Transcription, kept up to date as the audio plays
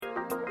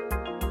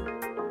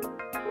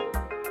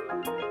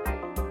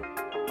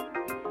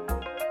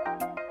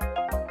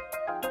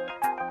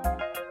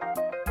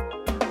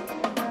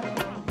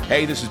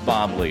Hey, this is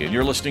Bob Lee, and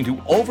you're listening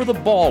to Over the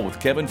Ball with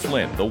Kevin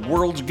Flynn, the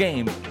world's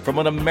game from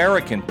an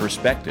American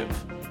perspective.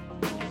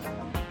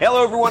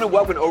 Hello, everyone, and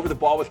welcome to Over the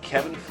Ball with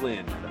Kevin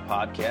Flynn, the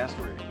podcast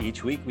where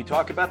each week we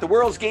talk about the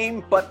world's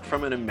game, but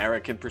from an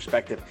American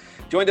perspective.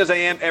 Joined as I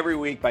am every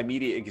week by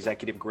media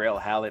executive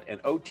Grayle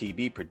and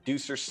OTB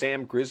producer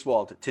Sam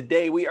Griswold.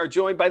 Today we are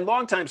joined by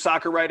longtime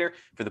soccer writer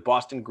for the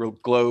Boston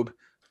Globe.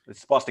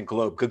 It's Boston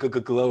Globe, Frank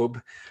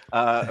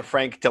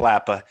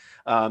Dell'Apa.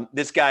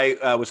 This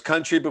guy was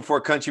country before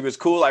country was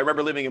cool. I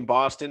remember living in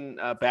Boston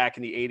back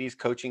in the 80s,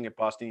 coaching at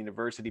Boston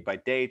University by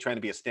day, trying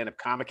to be a stand-up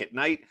comic at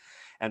night.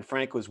 And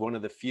Frank was one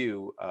of the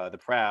few, the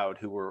proud,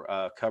 who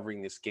were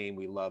covering this game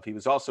we love. He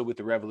was also with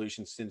the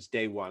Revolution since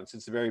day one,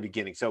 since the very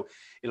beginning. So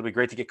it'll be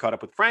great to get caught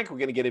up with Frank. We're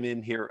going to get him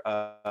in here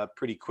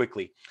pretty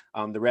quickly.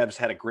 The Revs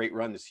had a great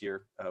run this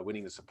year,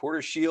 winning the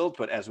Supporters' Shield.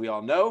 But as we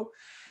all know,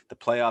 the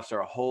playoffs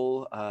are a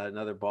whole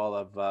another ball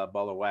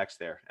of wax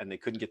there, and they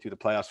couldn't get through the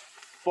playoffs,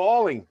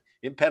 falling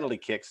in penalty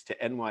kicks to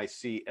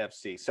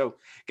NYCFC. So,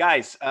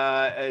 guys,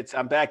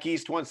 I'm back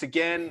east once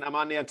again. I'm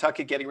on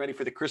Nantucket getting ready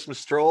for the Christmas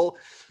stroll,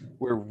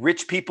 where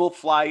rich people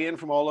fly in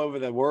from all over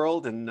the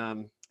world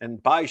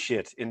and buy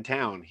shit in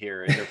town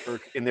here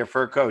in their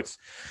fur coats.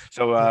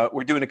 So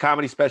we're doing a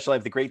comedy special. I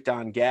have the great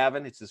Don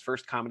Gavin. It's his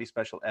first comedy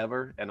special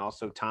ever, and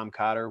also Tom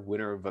Cotter,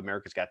 winner of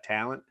America's Got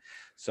Talent.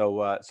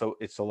 So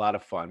it's a lot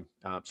of fun.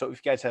 So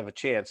if you guys have a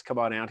chance, come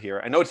on out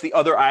here. I know it's the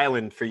other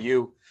island for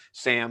you,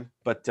 Sam,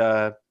 but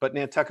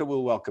Nantucket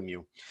will welcome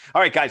you.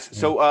 All right, guys.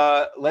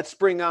 So let's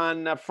bring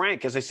on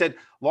Frank. As I said,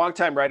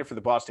 longtime writer for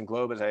the Boston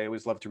Globe, as I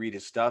always love to read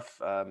his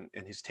stuff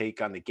and his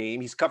take on the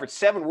game. He's covered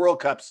 7 World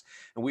Cups,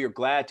 and we are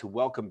glad to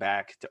welcome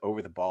back to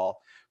Over the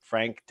Ball,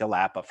 Frank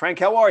Dell'Apa. Frank,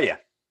 how are you?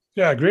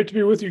 Yeah, great to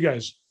be with you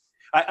guys.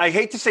 I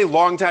hate to say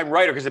longtime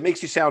writer because it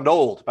makes you sound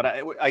old, but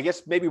I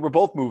guess maybe we're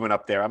both moving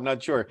up there. I'm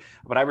not sure,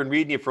 but I've been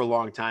reading you for a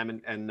long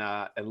time and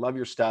love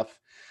your stuff.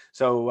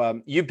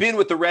 So you've been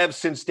with the Revs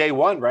since day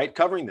one, right?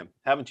 Covering them,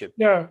 haven't you?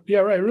 Yeah,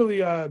 right.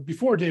 Really,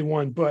 before day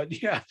one,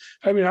 but yeah,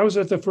 I mean, I was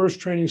at the first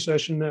training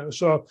session,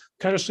 so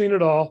kind of seen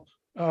it all.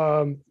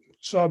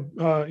 Saw,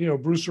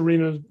 Bruce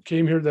Arena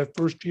came here that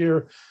first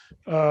year.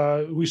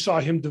 We saw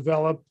him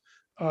develop,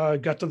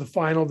 got to the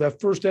final. That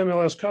first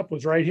MLS Cup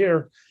was right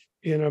here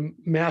in a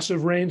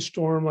massive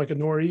rainstorm, like a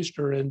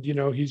nor'easter. And,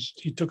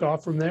 he took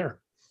off from there.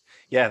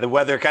 Yeah, the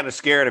weather kind of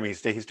scared him. He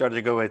started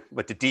to go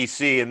with the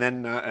DC and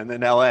then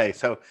LA.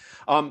 So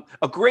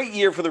a great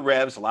year for the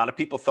Revs. A lot of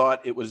people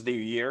thought it was their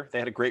year. They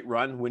had a great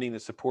run winning the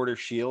Supporters'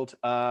 Shield,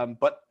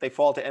 but they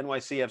fall to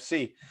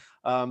NYCFC.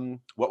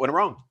 What went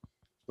wrong?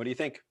 What do you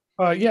think?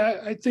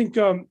 I think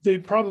they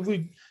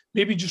probably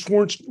maybe just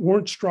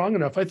weren't strong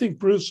enough. I think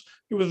it was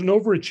an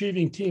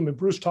overachieving team, and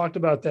Bruce talked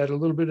about that a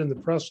little bit in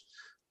the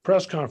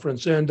press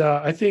conference. And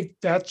I think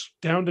that's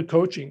down to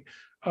coaching.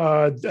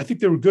 I think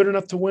they were good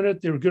enough to win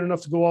it. They were good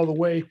enough to go all the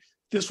way.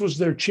 This was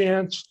their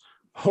chance,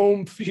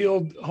 home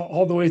field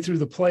all the way through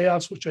the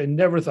playoffs, which I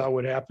never thought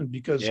would happen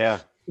because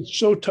it's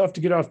so tough to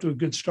get off to a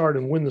good start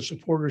and win the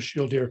Supporters'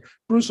 Shield here.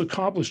 Bruce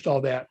accomplished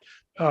all that.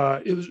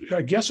 I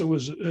guess it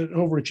was an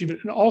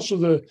overachievement. And also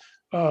the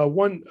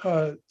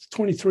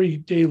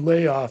 23-day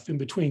layoff in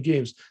between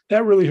games,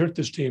 that really hurt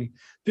this team.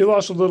 They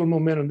lost a little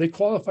momentum. They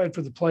qualified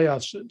for the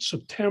playoffs in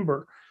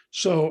September.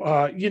 So,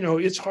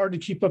 it's hard to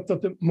keep up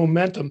the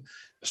momentum,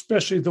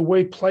 especially the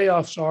way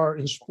playoffs are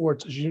in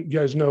sports. As you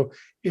guys know,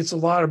 it's a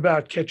lot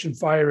about catching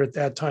fire at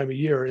that time of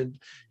year. And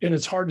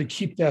it's hard to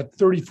keep that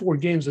 34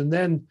 games. And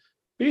then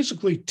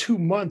basically 2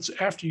 months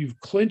after you've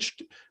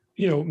clinched,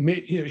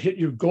 hit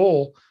your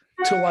goal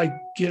to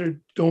get it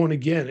going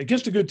again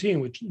against a good team,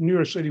 which New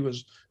York City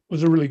was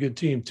a really good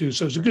team too.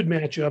 So it's a good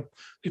matchup.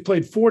 They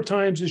played 4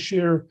 times this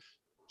year,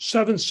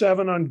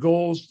 7-7 on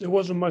goals. There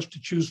wasn't much to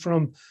choose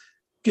from.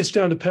 Gets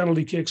down to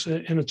penalty kicks,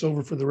 and it's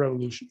over for the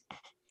Revolution.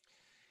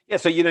 Yeah,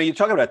 so, you're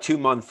talking about a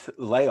 2-month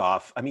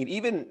layoff. I mean,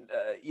 even,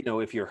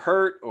 if you're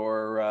hurt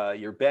or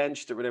you're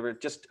benched or whatever,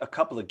 just a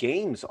couple of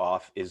games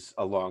off is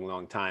a long,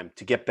 long time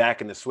to get back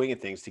in the swing of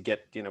things, to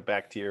get,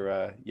 back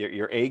to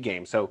your A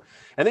game. So,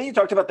 and then you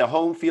talked about the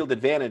home field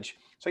advantage.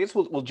 So I guess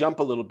we'll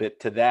jump a little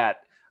bit to that.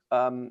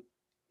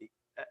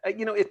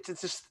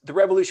 It's just the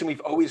Revolution.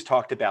 We've always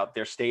talked about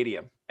their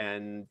stadium,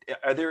 and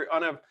are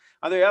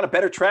they on a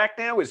better track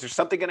now? Is there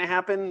something going to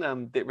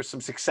happen? There was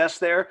some success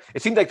there.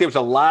 It seemed like there was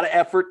a lot of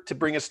effort to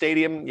bring a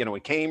stadium, in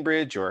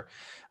Cambridge or,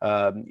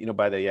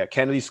 by the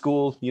Kennedy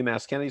School,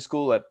 UMass Kennedy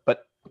School.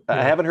 But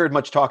I haven't heard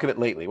much talk of it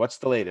lately. What's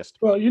the latest?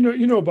 Well,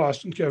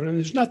 Boston, Kevin, and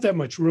there's not that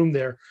much room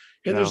there,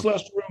 and there's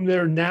less room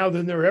there now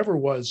than there ever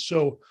was.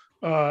 So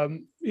there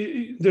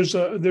is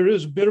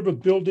a bit of a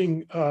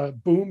building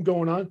boom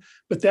going on,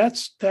 but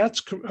that's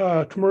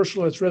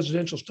commercial, that's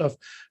residential stuff.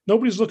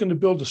 Nobody's looking to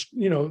build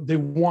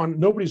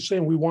nobody's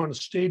saying we want a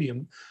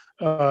stadium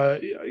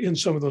in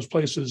some of those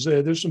places.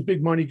 There's some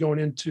big money going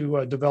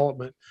into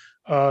development.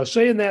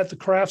 Saying that, the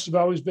Crafts have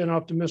always been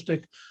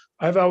optimistic.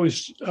 I've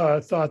always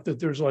thought that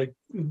there's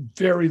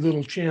very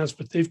little chance,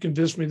 but they've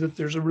convinced me that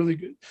there's a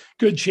really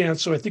good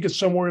chance. So I think it's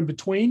somewhere in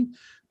between.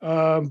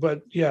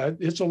 But yeah,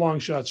 it's a long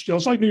shot still.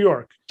 It's like New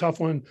York, tough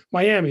one.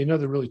 Miami,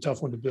 another really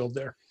tough one to build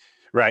there.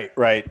 Right.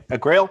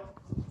 Grayle?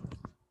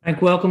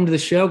 Frank, welcome to the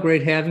show.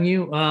 Great having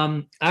you.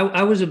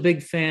 I was a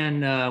big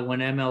fan when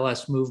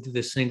MLS moved to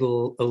the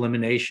single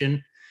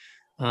elimination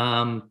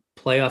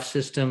playoff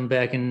system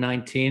back in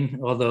 19,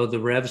 although the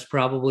Revs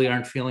probably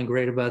aren't feeling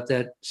great about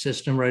that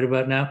system right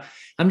about now.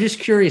 I'm just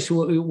curious,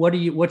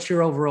 what's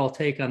your overall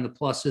take on the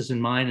pluses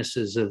and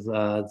minuses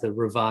of the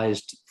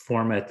revised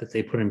format that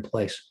they put in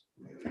place?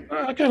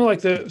 I kind of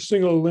like the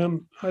single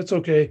limb. That's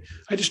okay.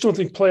 I just don't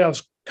think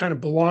playoffs kind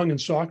of belong in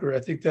soccer. I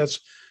think that's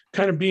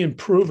kind of being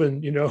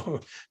proven,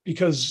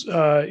 because,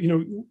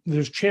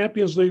 there's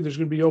Champions League, there's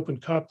going to be Open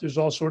Cup, there's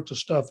all sorts of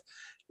stuff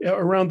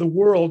around the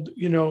world,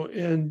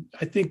 and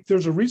I think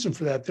there's a reason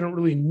for that. They don't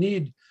really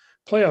need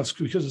playoffs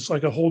because it's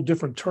like a whole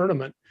different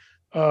tournament.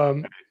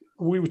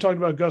 We were talking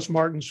about Gus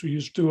Martins, who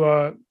used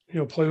to,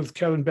 play with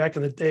Kevin back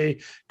in the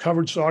day,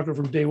 covered soccer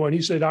from day one.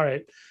 He said, all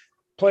right,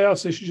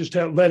 playoffs, they should just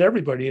let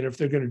everybody in if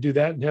they're going to do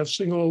that and have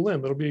single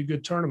limb. It'll be a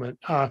good tournament.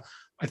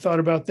 I thought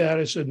about that.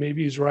 I said,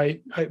 maybe he's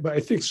right. But I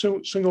think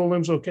single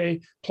limb's okay.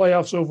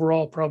 Playoffs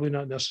overall, probably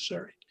not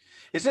necessary.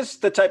 Is this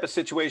the type of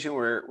situation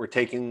where we're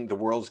taking the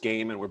world's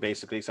game and we're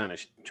basically trying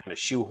to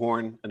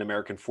shoehorn an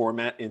American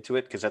format into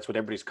it because that's what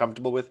everybody's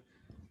comfortable with?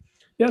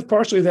 Yeah,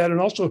 partially that. And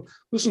also,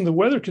 listen, the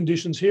weather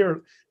conditions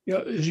here,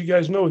 as you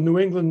guys know, New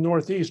England,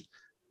 Northeast,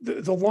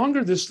 the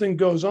longer this thing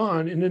goes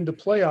on and into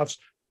playoffs,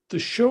 the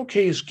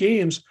showcase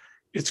games,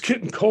 it's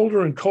getting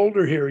colder and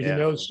colder here,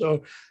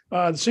 So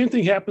the same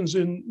thing happens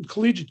in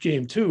collegiate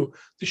game too.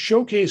 The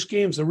showcase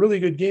games, the really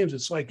good games,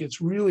 it's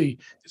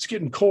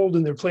getting cold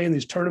and they're playing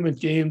these tournament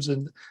games.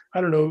 And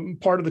I don't know,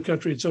 part of the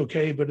country, it's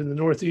okay. But in the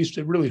Northeast,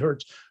 it really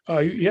hurts.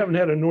 You haven't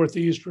had a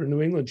Northeast or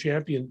New England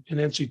champion in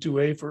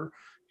NC2A for,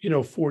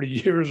 40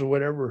 years or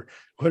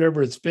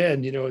whatever it's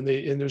been, and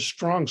there's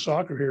strong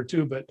soccer here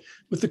too, but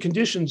with the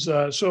conditions,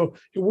 so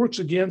it works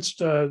against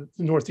the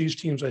Northeast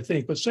teams, I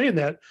think. But saying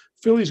that,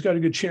 Philly's got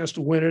a good chance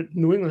to win it.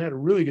 New England had a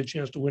really good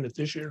chance to win it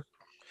this year.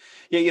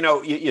 Yeah,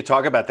 you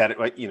talk about that.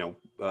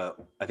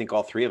 I think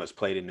all three of us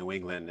played in New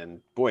England,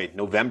 and boy,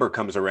 November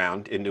comes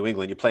around in New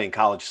England. You're playing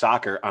college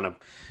soccer on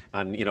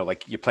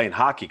like you're playing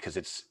hockey because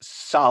it's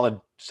solid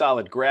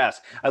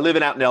grass. I live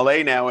out in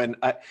LA now, and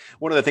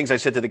one of the things I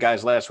said to the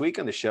guys last week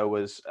on the show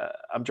was,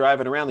 I'm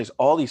driving around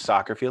all these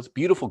soccer fields,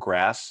 beautiful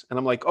grass, and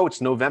I'm like, oh,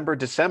 it's November,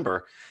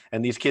 December,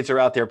 and these kids are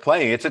out there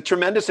playing. It's a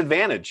tremendous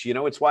advantage.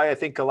 It's why I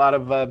think a lot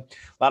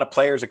of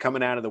players are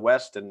coming out of the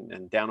West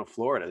and down in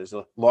Florida. There's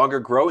a longer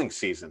growing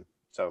season.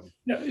 So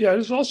yeah.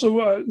 There's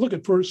also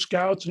looking for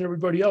scouts and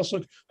everybody else.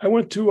 Look, I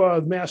went to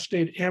a Mass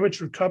State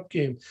Amateur Cup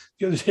game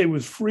the other day. It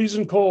was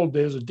freezing cold.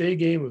 It was a day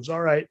game. It was all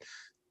right.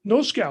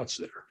 No scouts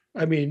there.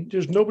 I mean,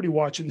 there's nobody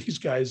watching these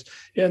guys.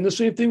 And the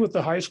same thing with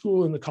the high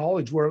school and the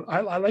college, where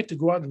I like to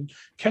go out and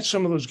catch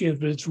some of those games,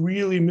 but it's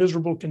really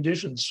miserable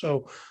conditions.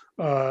 So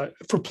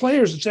for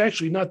players, it's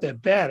actually not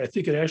that bad. I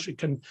think it actually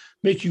can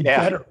make you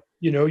better.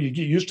 You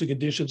get used to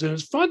conditions, and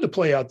it's fun to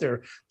play out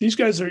there. These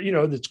guys are,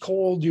 it's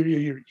cold.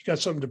 You got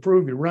something to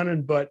prove. You're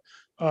running, but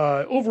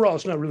overall,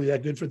 it's not really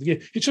that good for the game.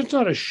 It's just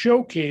not a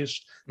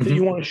showcase that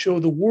you want to show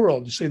the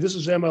world. You say, this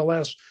is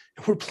MLS.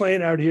 We're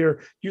playing out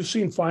here. You've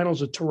seen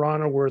finals at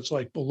Toronto where it's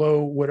like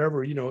below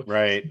whatever,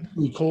 right,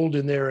 really cold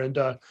in there. And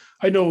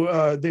I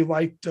know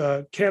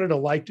Canada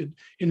liked it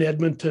in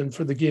Edmonton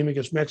for the game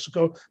against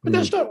Mexico, but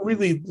that's not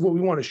really what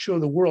we want to show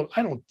the world,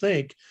 I don't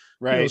think.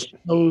 Right.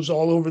 Snows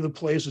all over the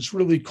place. It's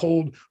really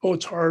cold. Oh,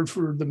 it's hard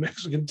for the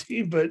Mexican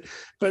team, but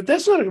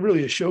that's not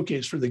really a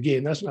showcase for the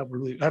game. That's not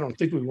really, I don't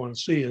think we want to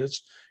see it.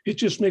 It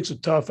just makes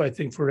it tough, I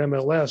think, for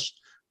MLS.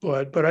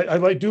 But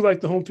I do like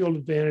the home field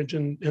advantage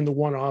and the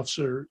one-offs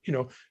are,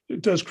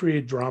 it does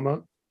create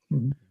drama.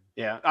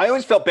 Yeah. I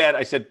always felt bad.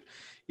 I said,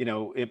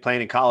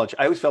 playing in college,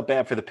 I always felt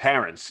bad for the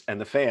parents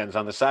and the fans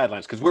on the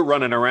sidelines because we're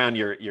running around,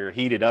 you're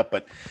heated up,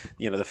 but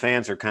the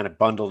fans are kind of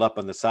bundled up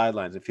on the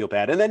sidelines and feel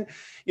bad. And then,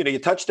 you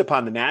touched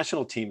upon the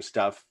national team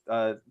stuff.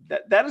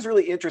 That is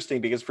really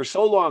interesting because for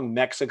so long,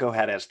 Mexico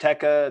had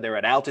Azteca, they're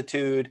at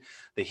altitude,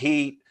 the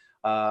heat.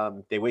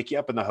 They wake you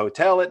up in the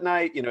hotel at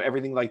night,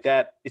 everything like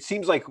that. It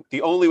seems like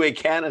the only way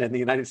Canada and the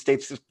United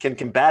States can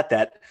combat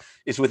that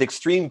is with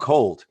extreme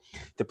cold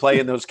to play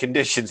in those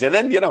conditions. And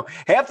then,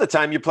 half the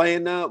time you're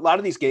playing a lot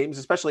of these games,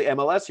 especially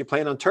MLS, you're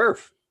playing on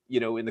turf,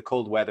 in the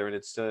cold weather, and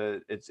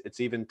it's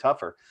even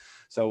tougher.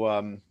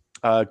 So,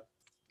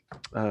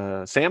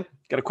 Sam,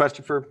 got a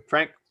question for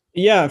Frank?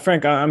 Yeah,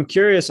 Frank, I'm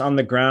curious on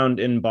the ground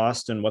in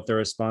Boston, what the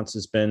response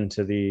has been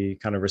to the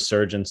kind of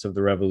resurgence of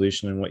the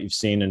revolution and what you've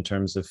seen in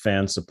terms of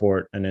fan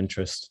support and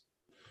interest.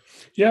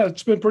 Yeah,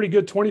 it's been pretty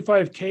good.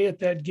 25K at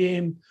that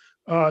game.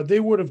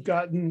 They would have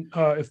gotten,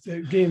 if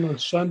the game on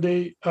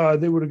Sunday,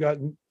 they would have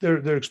gotten,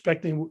 they're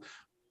expecting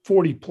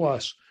 40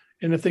 plus.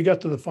 And if they got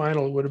to the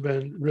final, it would have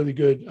been really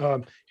good.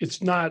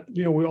 It's not,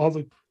 all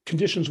the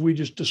conditions we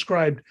just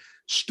described.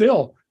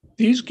 Still,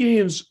 these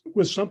games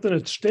with something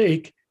at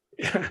stake,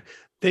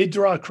 they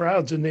draw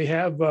crowds, and they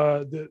have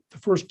the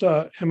first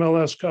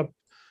MLS Cup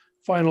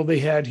final they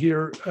had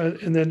here.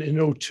 And then in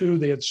 2002,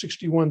 they had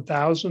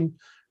 61,000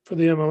 for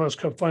the MLS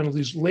Cup final.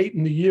 These late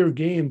in the year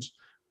games,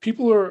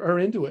 people are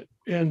into it.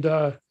 And,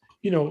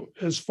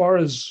 as far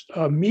as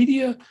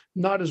media,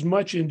 not as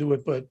much into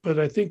it, but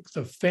I think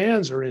the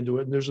fans are into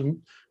it.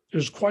 And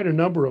there's quite a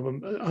number of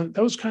them.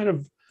 That was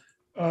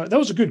that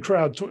was a good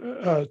crowd.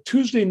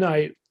 Tuesday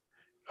night,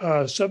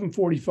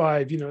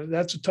 7:45.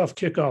 That's a tough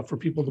kickoff for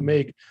people to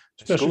make,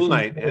 especially school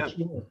night.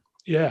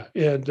 Yeah,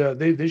 and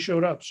they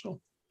showed up.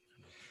 So,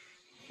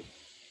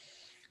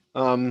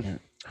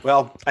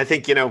 well, I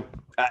think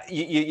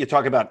you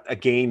talk about a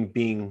game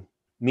being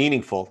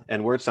meaningful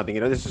and worth something.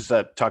 This is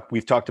a talk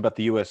we've talked about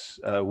the U.S.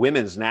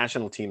 Women's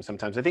national team.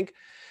 Sometimes I think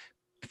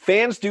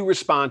fans do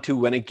respond to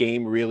when a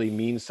game really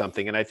means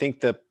something. And I think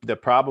the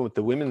problem with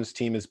the women's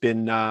team has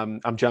been,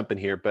 I'm jumping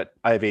here, but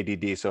I have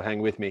ADD, so hang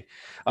with me.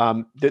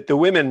 The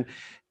women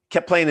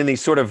kept playing in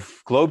these sort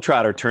of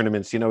Globetrotter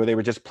tournaments, where they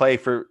would just play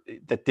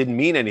that didn't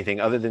mean anything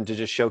other than to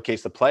just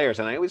showcase the players.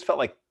 And I always felt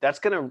like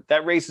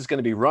that race is going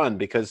to be run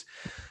because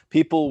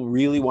people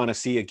really want to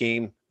see a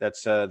game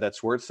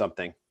that's worth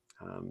something.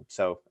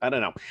 So I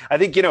don't know. I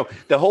think,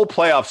 the whole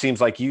playoff seems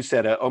like you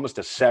said, almost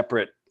a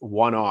separate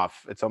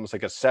one-off. It's almost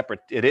like it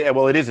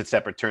is a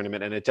separate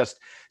tournament. And it just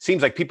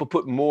seems like people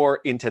put more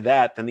into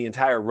that than the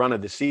entire run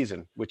of the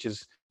season, which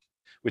is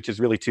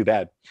really too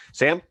bad.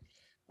 Sam?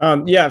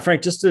 Yeah,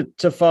 Frank, just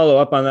to follow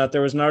up on that,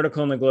 there was an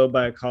article in the Globe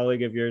by a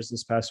colleague of yours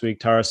this past week,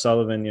 Tara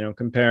Sullivan,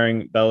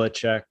 comparing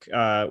Belichick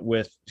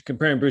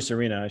comparing Bruce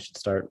Arena, I should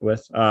start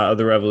with, of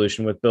the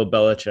Revolution with Bill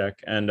Belichick.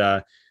 And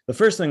the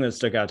first thing that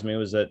stuck out to me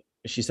was that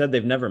she said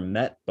they've never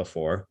met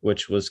before,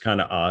 which was kind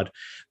of odd.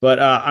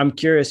 But I'm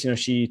curious,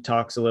 she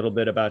talks a little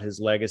bit about his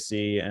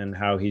legacy and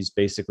how he's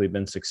basically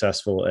been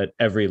successful at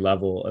every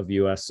level of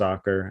U.S.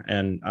 soccer.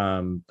 And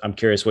I'm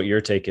curious what your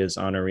take is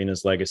on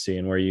Arena's legacy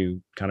and where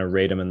you kind of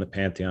rate him in the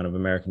pantheon of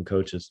American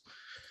coaches.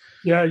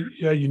 Yeah,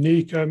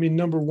 unique. I mean,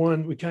 number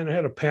one, we kind of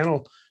had a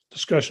panel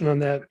discussion on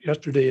that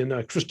yesterday,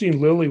 and Christine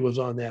Lilly was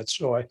on that.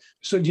 So I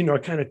said, I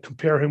kind of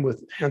compare him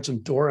with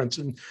Hanson Dorrance,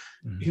 and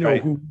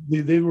right. who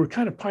they were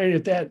kind of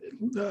pioneers at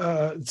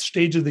that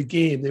stage of the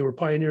game. They were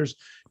pioneers,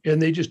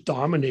 and they just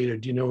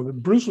dominated.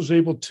 Bruce was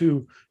able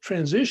to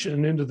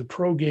transition into the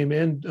pro game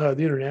and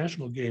the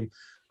international game.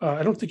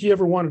 I don't think he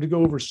ever wanted to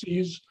go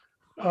overseas.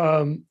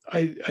 I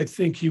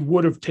think he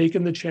would have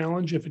taken the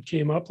challenge if it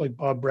came up, like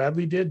Bob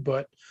Bradley did,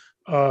 but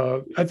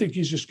I think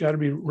he's just got to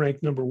be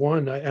ranked number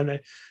one.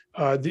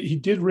 He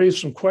did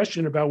raise some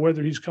question about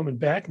whether he's coming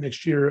back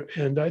next year,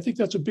 and I think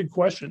that's a big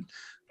question.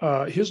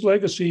 His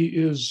legacy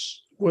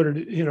is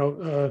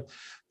World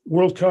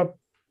Cup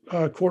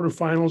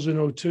quarterfinals in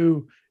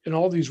 2002 and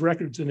all these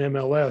records in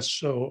MLS.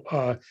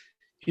 So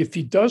if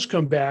he does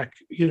come back,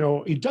 he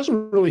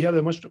doesn't really have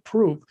that much to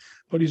prove,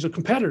 but he's a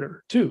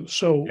competitor too.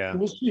 So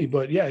We'll see.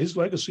 But yeah, his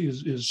legacy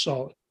is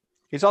solid.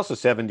 He's also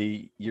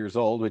 70 years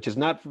old, which is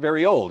not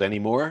very old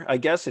anymore. I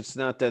guess it's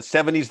not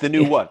 70's the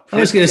new what? I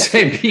was going to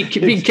say,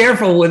 be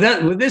careful with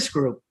this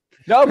group.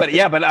 No,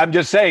 but I'm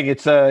just saying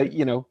it's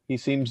he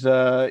seems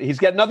he's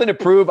got nothing to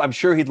prove. I'm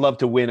sure he'd love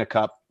to win a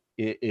cup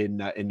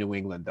in New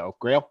England though.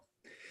 Grayle?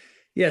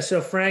 Yeah. So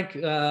Frank,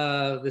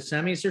 the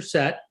semis are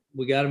set.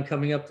 We got them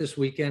coming up this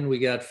weekend. We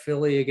got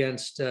Philly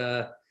against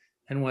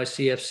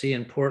NYCFC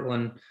and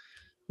Portland,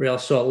 Real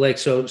Salt Lake.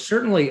 So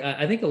certainly,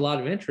 I think a lot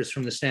of interest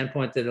from the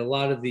standpoint that a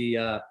lot of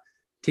the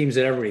teams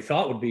that everybody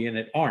thought would be in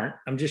it aren't.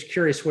 I'm just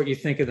curious what you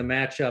think of the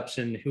matchups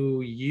and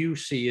who you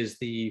see as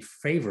the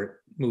favorite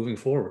moving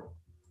forward.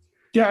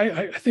 Yeah,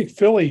 I think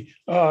Philly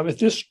at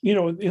this,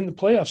 in the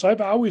playoffs, I've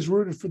always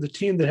rooted for the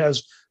team that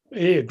has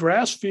a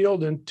grass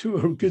field and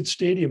a good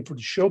stadium to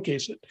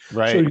showcase it.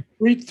 Right.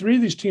 So three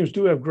of these teams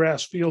do have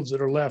grass fields that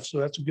are left, so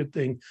that's a good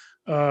thing.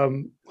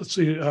 Let's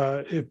see,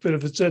 if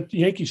it's at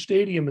Yankee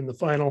Stadium in the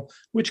final,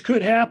 which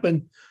could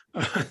happen,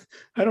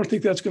 I don't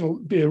think that's going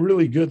to be a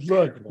really good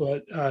look.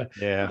 But I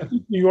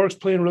think New York's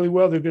playing really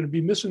well. They're going to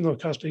be missing the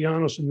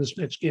Castellanos in this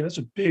next game. That's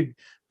a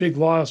big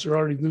loss. They're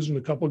already losing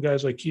a couple of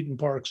guys like Keaton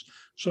Parks.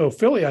 So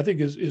Philly, I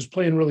think, is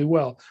playing really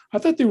well. I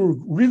thought they were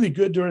really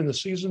good during the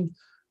season,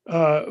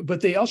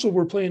 but they also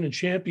were playing in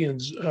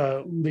Champions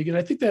League, and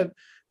I think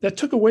that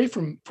took away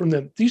from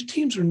them. These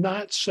teams are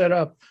not set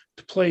up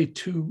to play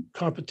two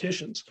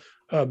competitions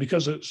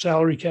because of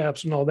salary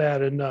caps and all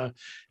that, and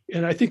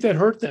I think that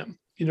hurt them.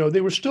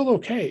 They were still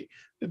okay,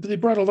 but they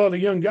brought a lot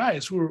of young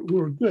guys who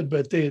were good,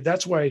 but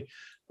that's why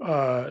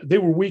they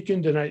were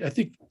weakened. And I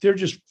think they're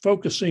just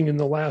focusing in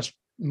the last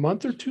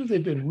month or two.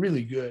 They've been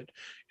really good,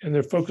 and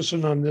they're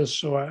focusing on this.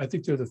 So I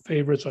think they're the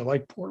favorites. I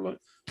like Portland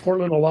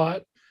a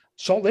lot.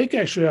 Salt Lake,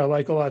 actually, I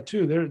like a lot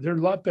too. They're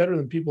a lot better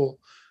than people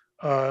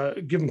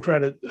give them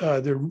credit.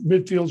 Their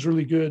midfield's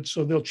really good,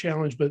 so they'll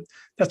challenge. But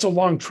that's a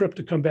long trip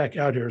to come back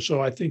out here.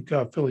 So I think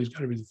Philly's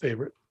got to be the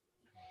favorite.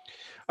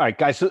 All right,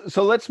 guys.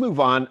 So let's move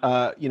on.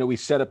 We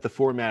set up the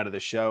format of the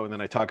show, and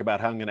then I talk about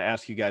how I'm going to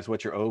ask you guys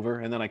what you're over,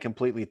 and then I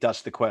completely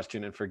dust the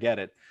question and forget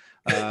it.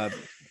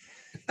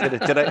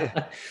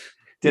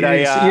 Did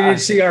you didn't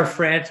see our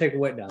frantic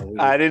what now?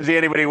 I didn't see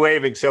anybody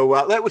waving. So,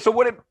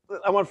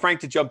 I want Frank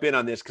to jump in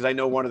on this because I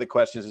know one of the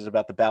questions is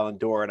about the Ballon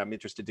d'Or, and I'm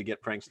interested to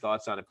get Frank's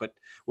thoughts on it. But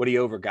what are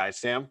you over, guys?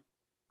 Sam?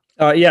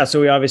 Yeah, so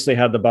we obviously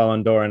had the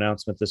Ballon d'Or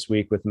announcement this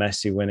week with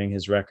Messi winning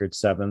his record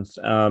 7th.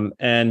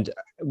 And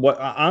what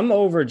I'm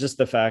over just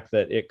the fact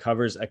that it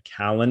covers a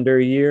calendar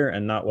year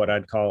and not what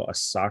I'd call a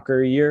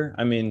soccer year.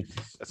 I mean,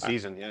 a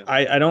season. Yeah.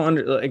 I don't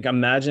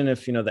imagine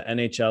if, the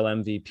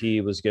NHL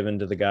MVP was given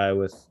to the guy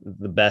with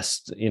the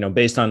best,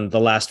 based on the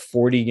last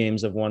 40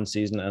 games of one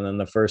season and then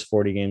the first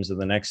 40 games of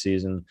the next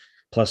season,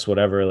 plus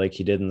whatever like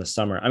he did in the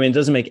summer. I mean, it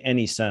doesn't make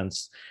any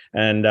sense.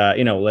 And,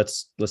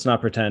 let's not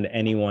pretend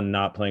anyone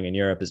not playing in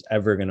Europe is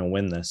ever going to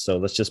win this. So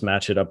let's just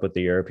match it up with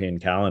the European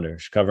calendar,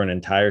 cover an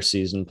entire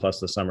season plus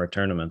the summer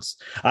tournaments.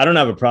 I don't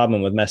have a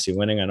problem with Messi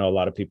winning. I know a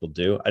lot of people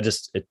do.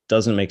 It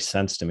doesn't make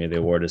sense to me. The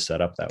award is set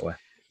up that way.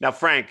 Now,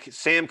 Frank,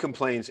 Sam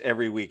complains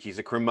every week. He's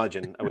a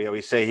curmudgeon. We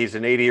always say he's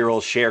an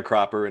 80-year-old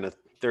sharecropper in a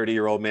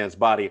 30-year-old man's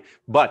body.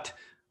 But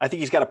I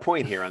think he's got a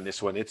point here on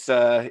this one. It's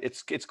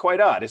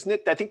quite odd, isn't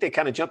it? I think they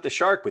kind of jumped the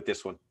shark with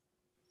this one.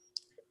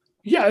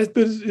 Yeah, I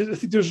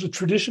think there's a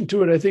tradition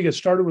to it. I think it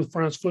started with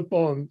France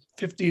football in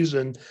the 50s,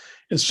 and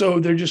so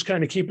they're just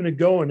kind of keeping it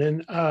going.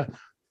 And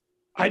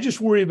I just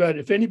worry about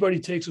if anybody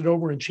takes it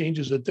over and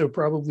changes it, they'll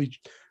probably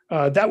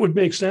that would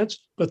make sense,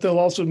 but they'll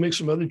also make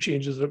some other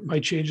changes that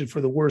might change it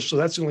for the worse. So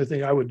that's the only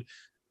thing I would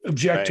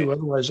object to.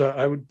 Otherwise,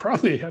 I would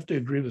probably have to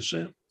agree with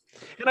Sam.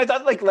 And I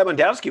thought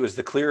Lewandowski was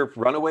the clear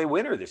runaway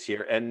winner this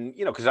year. And,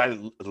 because I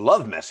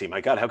love Messi.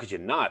 My God, how could you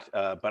not?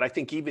 But I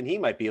think even he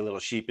might be a little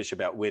sheepish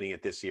about winning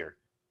it this year.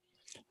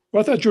 Well,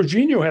 I thought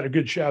Jorginho had a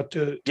good shout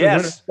to win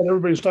it, but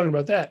everybody's talking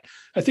about that.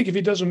 I think if he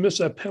doesn't miss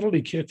that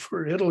penalty kick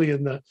for Italy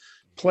in the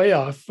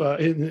playoff,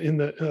 in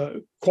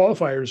the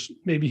qualifiers,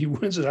 maybe he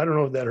wins it. I don't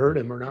know if that hurt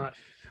him or not.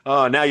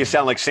 Oh, now you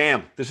sound like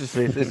Sam. This is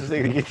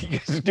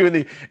doing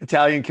the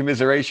Italian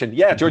commiseration.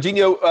 Yeah,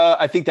 Jorginho,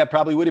 I think that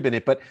probably would have been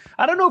it. But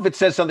I don't know if it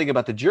says something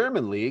about the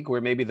German league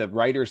where maybe the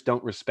writers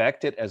don't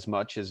respect it as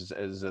much as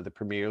the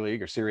Premier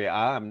League or Serie A.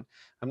 I'm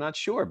not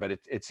sure, but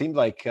it seemed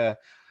like a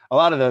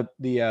lot of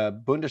the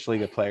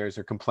Bundesliga players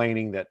are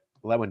complaining that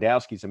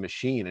Lewandowski's a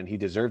machine and he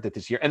deserved it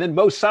this year. And then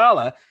Mo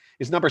Salah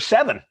is number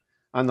 7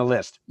 on the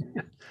list.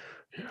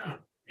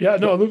 Yeah,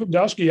 no,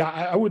 Lewandowski,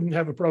 I wouldn't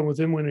have a problem with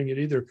him winning it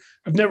either.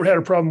 I've never had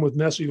a problem with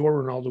Messi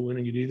or Ronaldo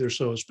winning it either.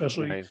 So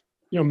especially, right.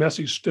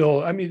 Messi's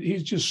still, I mean,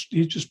 he's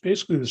just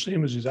basically the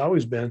same as he's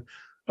always been.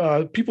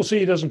 People say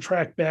he doesn't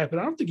track back, but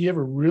I don't think he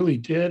ever really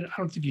did. I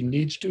don't think he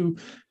needs to.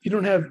 You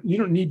don't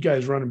need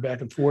guys running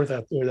back and forth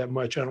out there that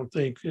much, I don't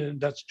think. And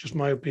that's just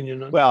my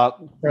opinion.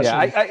 Well, yeah,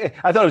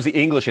 I thought it was the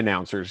English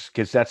announcers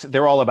because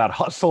they're all about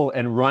hustle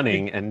and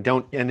running and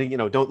don't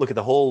look at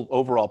the whole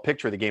overall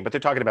picture of the game. But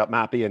they're talking about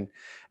Mbappe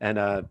and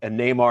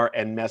Neymar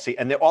and Messi,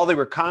 and all they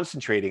were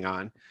concentrating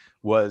on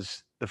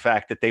was the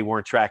fact that they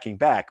weren't tracking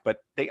back, but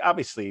they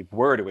obviously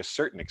were to a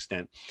certain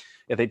extent.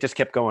 Yeah, they just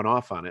kept going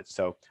off on it.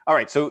 So, all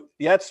right. So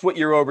that's what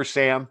you're over,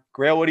 Sam.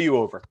 Grayle, what are you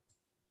over?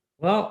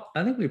 Well,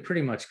 I think we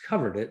pretty much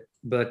covered it.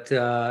 But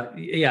I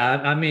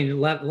mean,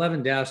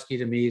 Lewandowski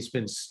to me has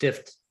been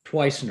stiffed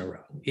twice in a row.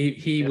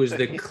 He was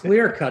the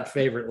clear-cut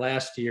favorite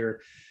last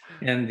year,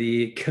 and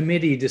the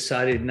committee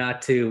decided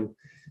not to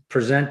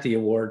present the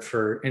award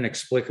for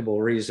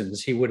inexplicable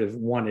reasons. He would have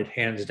won it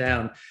hands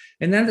down.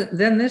 And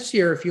then this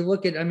year, if you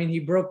look at, I mean, he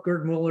broke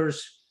Gerd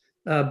Muller's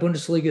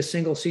Bundesliga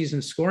single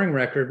season scoring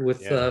record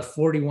with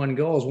 41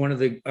 goals,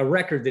 a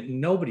record that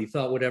nobody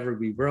thought would ever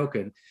be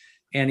broken.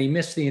 And he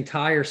missed the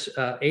entire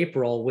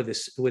April with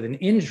an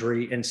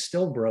injury and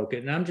still broke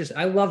it. And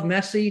I love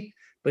Messi,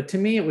 but to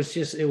me, it was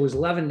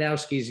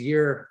Lewandowski's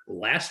year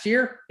last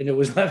year, and it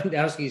was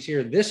Lewandowski's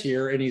year this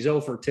year, and he's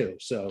 0 for 2.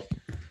 So.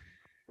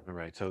 All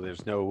right. So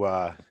there's no,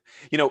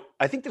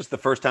 I think this is the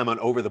first time on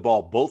Over the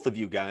Ball, both of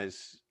you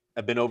guys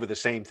have been over the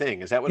same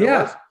thing. Is that what it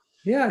was?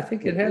 Yeah, I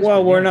think it has.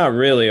 Well, we're not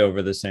really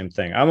over the same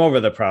thing. I'm over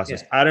the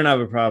process. Yeah. I don't have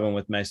a problem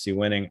with Messi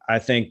winning. I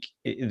think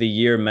the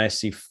year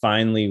Messi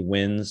finally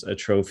wins a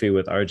trophy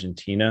with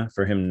Argentina,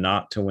 for him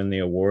not to win the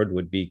award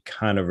would be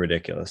kind of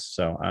ridiculous.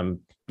 So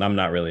I'm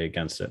not really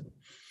against it.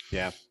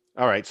 Yeah.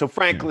 All right. So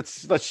Frank,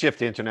 let's shift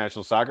to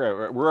international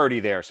soccer. We're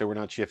already there, so we're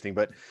not shifting.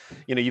 But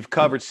you've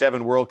covered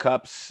 7 World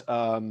Cups.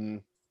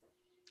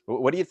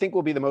 What do you think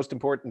will be the most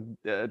important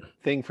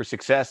thing for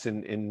success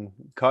in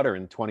Qatar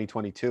in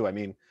 2022? I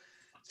mean,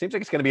 seems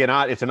like it's going to be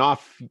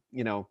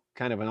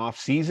kind of an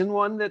off-season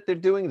one that they're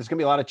doing. There's going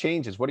to be a lot of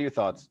changes. What are your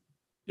thoughts?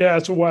 Yeah,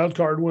 it's a wild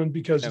card one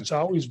because it's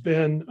always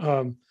been,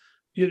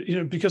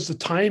 because the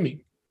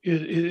timing,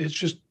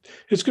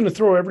 it's going to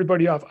throw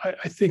everybody off.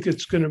 I think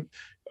it's going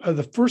to,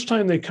 the first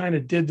time they kind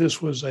of did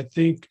this was, I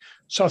think,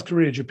 South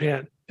Korea,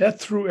 Japan. That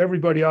threw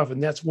everybody off.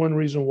 And that's one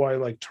reason why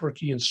like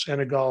Turkey and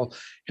Senegal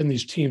and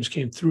these teams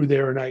came through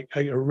there. And I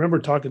remember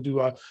talking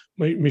to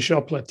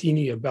Michel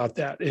Platini about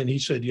that. And he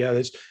said,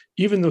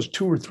 even those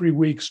 2 or 3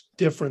 weeks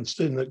difference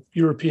in the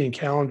European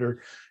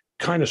calendar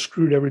kind of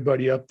screwed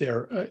everybody up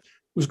there. It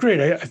was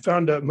great. I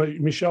found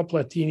Michel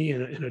Platini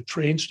in a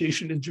train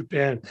station in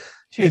Japan.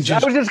 I was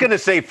just going to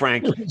say,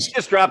 Frank, you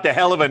just dropped a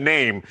hell of a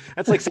name.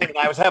 That's like saying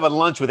I was having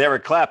lunch with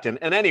Eric Clapton.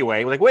 And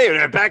anyway, like, wait a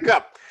minute, back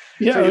up.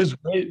 Yeah, so it was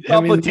great.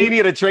 Platini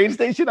at a train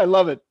station. I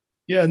love it.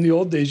 Yeah, in the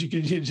old days, you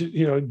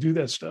could do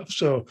that stuff.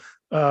 So,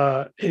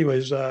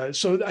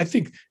 so I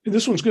think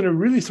this one's going to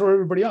really throw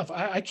everybody off.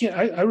 I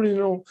really don't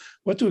know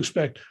what to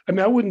expect. I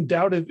mean, I wouldn't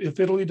doubt if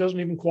Italy doesn't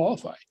even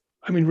qualify.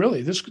 I mean,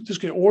 really, this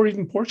could, or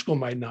even Portugal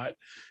might not.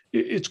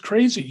 It's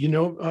crazy,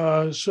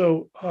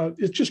 So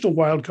it's just a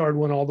wild card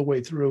one all the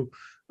way through.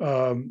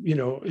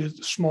 It's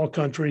a small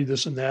country,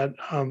 this and that.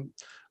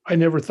 I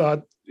never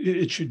thought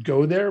it should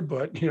go there,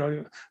 but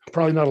I'm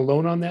probably not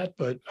alone on that.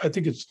 But I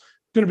think it's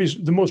going to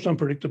be the most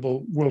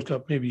unpredictable World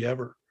Cup maybe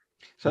ever.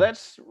 So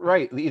that's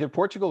right. Either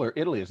Portugal or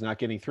Italy is not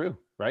getting through,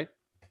 right?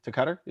 To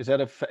Qatar. Is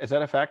that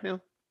a fact now?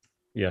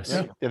 Yes.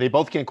 Yeah, they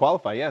both can't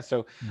qualify. Yeah.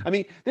 So, I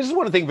mean, this is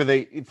one thing for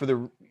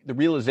the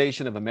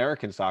realization of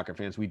American soccer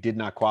fans. We did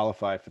not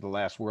qualify for the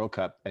last World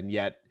Cup, and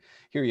yet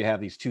here you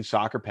have these two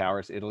soccer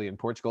powers, Italy and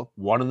Portugal.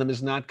 One of them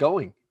is not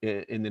going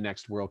in the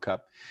next World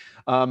Cup.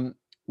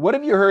 What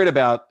have you heard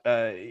about,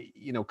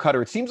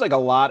 Qatar? It seems like a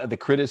lot of the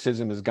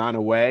criticism has gone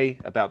away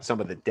about some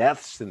of the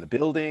deaths in the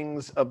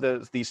buildings of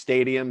these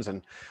stadiums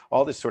and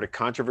all this sort of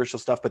controversial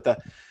stuff. But the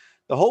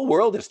whole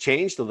world has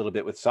changed a little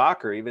bit with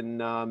soccer,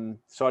 even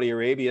Saudi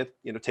Arabia,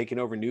 taking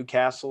over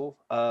Newcastle.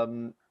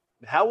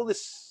 How will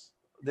this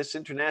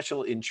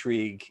international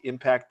intrigue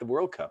impact the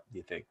World Cup, do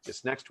you think,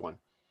 this next one?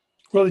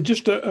 Well, they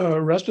just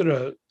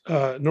arrested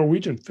a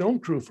Norwegian film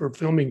crew for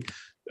filming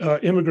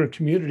immigrant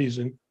communities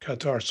in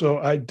Qatar. So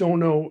I don't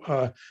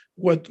know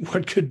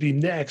what could be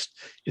next.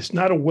 It's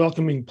not a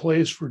welcoming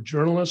place for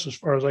journalists, as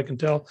far as I can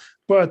tell.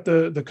 But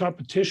the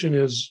competition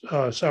is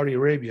Saudi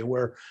Arabia,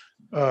 where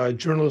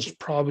journalists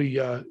probably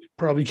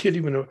get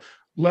even a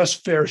less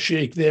fair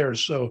shake there.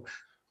 So,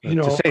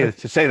 to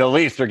say the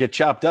least, or get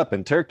chopped up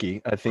in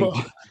Turkey, I think.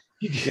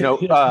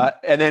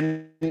 And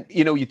then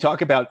you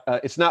talk about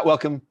it's not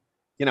welcome.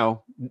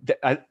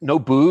 No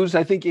booze.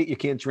 I think you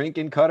can't drink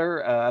in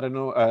Qatar. I don't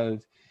know.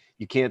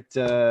 You can't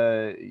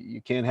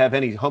have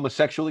any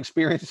homosexual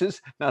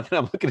experiences. Not that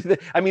I'm looking at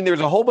it. I mean, there's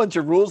a whole bunch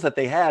of rules that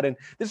they had, and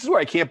this is where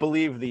I can't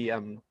believe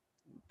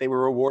they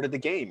were awarded the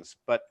games.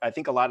 But I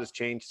think a lot has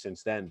changed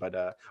since then. But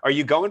are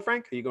you going,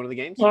 Frank? Are you going to the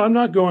games? Well, I'm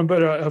not going,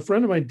 but a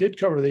friend of mine did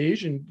cover the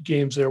Asian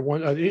games there,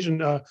 Asian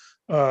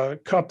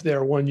Cup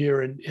there one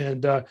year,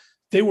 and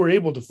they were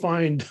able to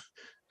find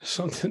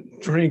something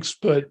drinks,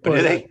 but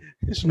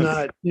it's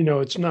not,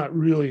 it's not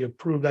really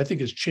approved. I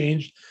think it's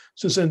changed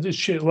since then.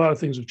 A lot of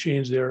things have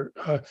changed there.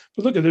 But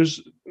look,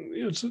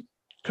 it's a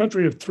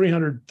country of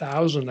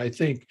 300,000, I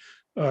think,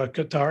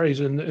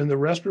 Qataris, and the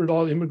rest are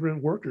all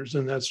immigrant workers,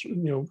 and that's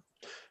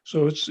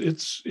so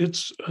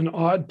it's an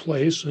odd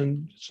place,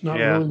 and it's not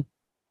really.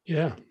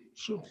 Yeah.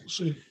 So we'll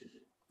see.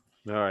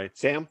 All right,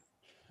 Sam.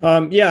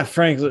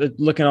 Frank,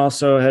 looking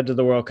also ahead to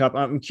the World Cup.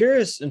 I'm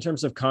curious in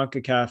terms of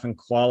CONCACAF and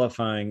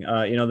qualifying.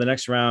 The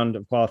next round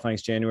of qualifying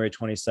is January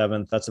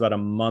 27th. That's about a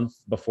month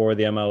before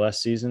the MLS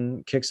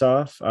season kicks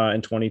off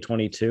in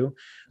 2022.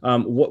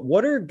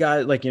 What are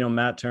guys like,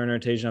 Matt Turner,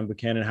 Tajon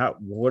Buchanan,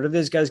 what are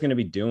these guys going to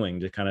be doing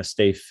to kind of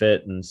stay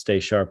fit and stay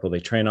sharp? Will they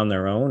train on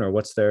their own, or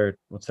what's their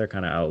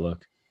kind of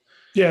outlook?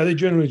 Yeah, they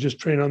generally just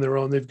train on their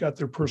own. They've got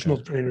their personal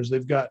trainers.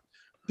 They've got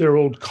their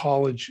old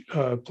college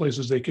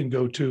places they can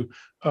go to.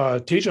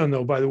 Tajon,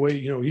 though, by the way,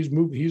 he's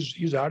moved.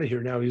 He's out of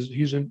here now.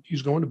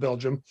 He's going to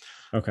Belgium.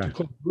 Okay. To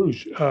Club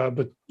Brugge.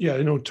 But yeah,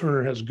 I know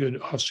Turner has a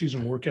good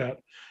off-season workout,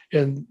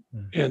 and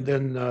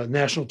then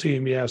national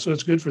team. Yeah, so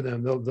it's good for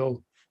them.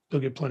 They'll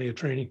get plenty of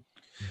training.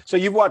 So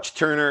you've watched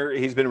Turner.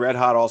 He's been red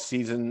hot all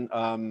season.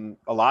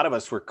 A lot of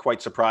us were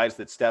quite surprised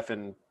that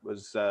Stefan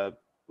was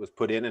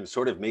put in and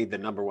sort of made the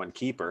number one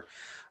keeper.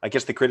 I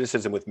guess the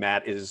criticism with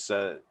Matt is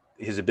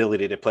his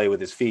ability to play with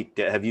his feet.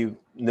 Have you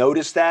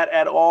noticed that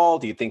at all?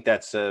 Do you think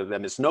that's a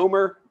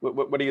misnomer?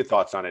 What are your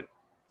thoughts on it?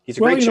 He's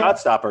a great shot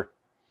stopper.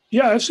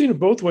 Yeah, I've seen it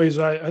both ways.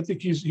 I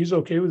think he's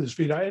okay with his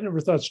feet. I never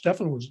thought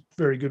Stefan was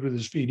very good with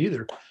his feet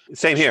either.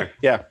 Same here.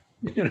 Yeah.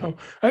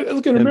 I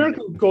look at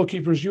American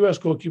goalkeepers, U.S.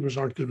 goalkeepers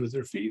aren't good with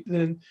their feet,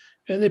 and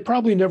they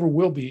probably never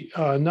will be.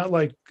 Not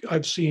like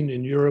I've seen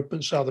in Europe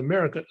and South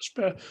America,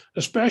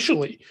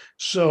 especially.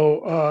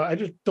 So I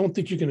just don't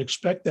think you can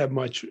expect that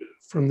much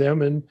from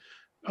them, and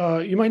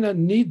you might not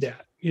need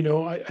that.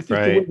 I think the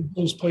way the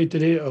game's played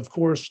today, of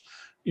course,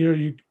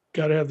 you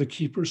got to have the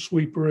keeper,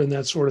 sweeper, and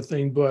that sort of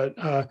thing. But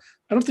I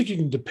don't think you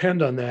can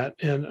depend on that,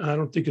 and I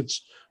don't think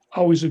it's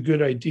always a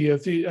good idea.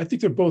 I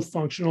think they're both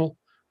functional.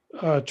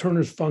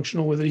 Turner's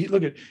functional with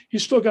it.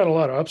 He's still got a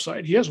lot of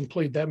upside. He hasn't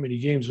played that many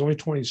games. He's only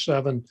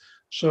 27.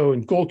 So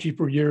in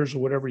goalkeeper years or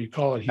whatever you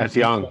call it, that's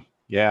young.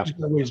 Yeah, he's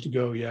got ways to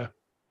go. Yeah,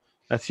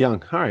 that's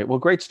young. All right. Well,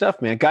 great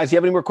stuff, man. Guys, you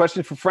have any more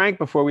questions for Frank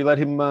before we let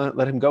him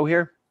go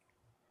here?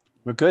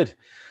 We're good.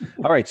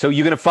 All right. So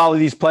you're going to follow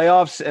these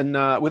playoffs, and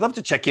we'd love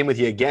to check in with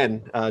you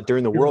again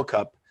during the World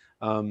Cup.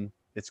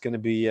 It's going to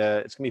be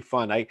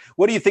fun.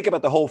 What do you think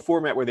about the whole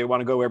format where they want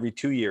to go every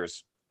 2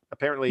 years?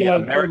 Apparently, Yeah,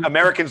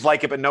 Americans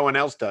like it, but no one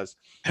else does.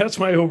 That's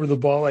my over the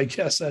ball. I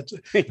guess that's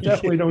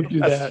definitely don't do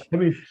that. I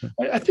mean,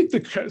 I think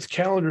the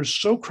calendar is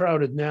so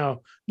crowded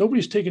now.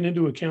 Nobody's taken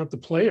into account the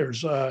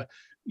players, health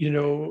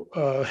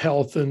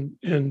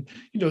and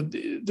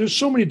there's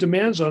so many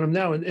demands on them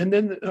now. And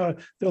then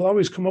they'll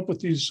always come up with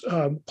these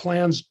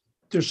plans.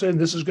 They're saying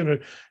this is going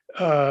to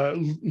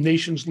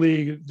Nations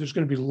League. There's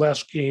going to be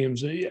less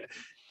games.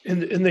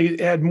 And they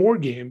add more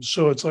games,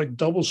 so it's like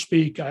double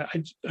speak. I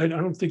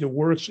don't think it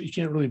works. You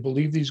can't really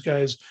believe these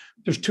guys.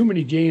 There's too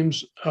many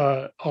games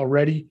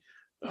already.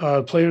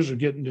 Players are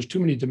there's too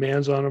many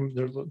demands on them.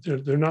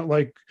 They're not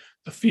like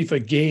the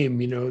FIFA game.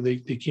 They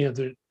can't.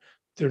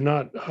 They're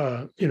not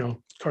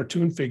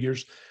cartoon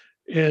figures,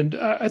 and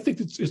I think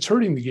it's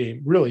hurting the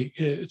game. Really,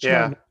 it's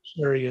not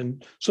necessary.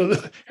 And so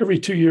every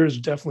 2 years,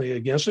 definitely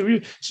against it.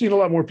 We've seen a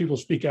lot more people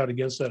speak out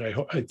against that. I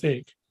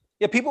think.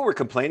 Yeah, people were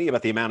complaining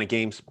about the amount of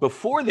games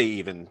before they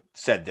even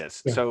said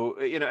this. Yeah. So,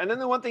 and then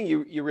the one thing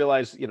you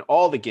realize,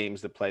 all the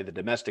games that play the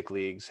domestic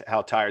leagues,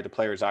 how tired the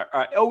players are.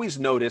 I always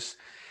notice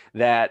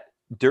that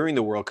during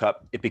the World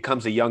Cup, it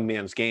becomes a young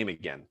man's game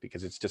again,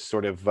 because it's just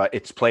sort of,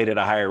 it's played at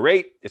a higher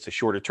rate. It's a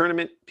shorter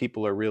tournament.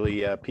 People are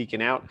really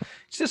peaking out.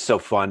 It's just so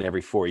fun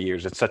every 4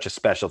 years. It's such a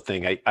special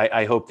thing.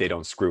 I hope they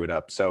don't screw it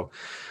up. So,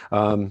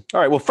 all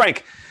right. Well,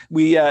 Frank,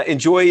 we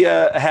enjoy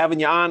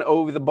having you on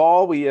Over the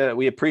Ball.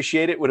 We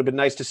appreciate it. Would have been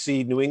nice to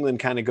see New England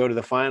kind of go to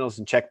the finals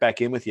and check back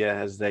in with you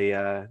as they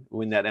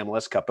win that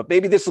MLS Cup. But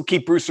maybe this will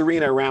keep Bruce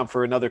Arena around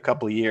for another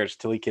couple of years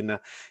till he can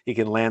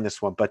land this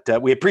one.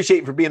 But we appreciate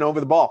you for being Over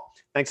the Ball.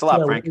 Thanks a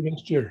lot, Frank.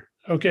 Next year.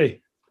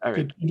 Okay. All right.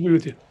 Good to be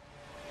with you.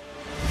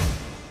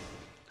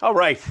 All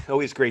right.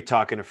 Always great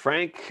talking to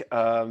Frank.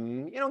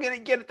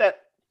 Get at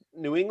that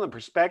New England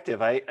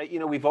perspective.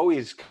 We've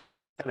always kind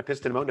of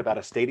pissed and moaned about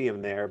a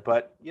stadium there,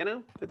 but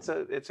it's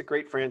a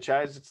great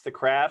franchise. It's the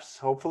Crafts.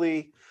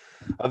 Hopefully,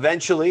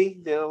 eventually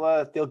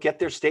they'll get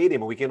their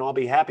stadium and we can all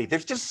be happy.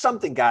 There's just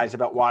something, guys,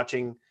 about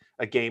watching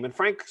a game, and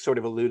Frank sort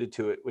of alluded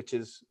to it, which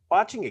is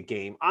watching a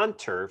game on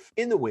turf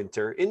in the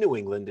winter in New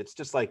England. It's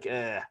just like,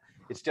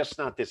 it's just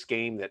not this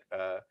game that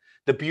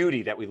the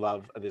beauty that we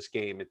love of this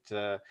game.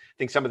 I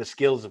think some of the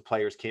skills of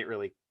players can't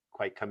really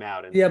quite come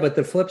out. Yeah, but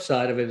the flip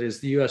side of it is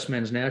the U.S.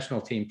 men's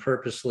national team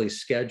purposely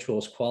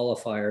schedules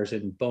qualifiers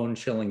in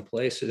bone-chilling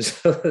places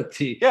so that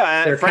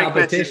their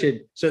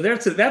competition. So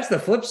that's the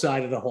flip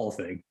side of the whole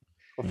thing.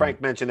 Well,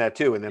 Frank mentioned that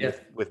too, and then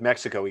with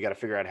Mexico, we got to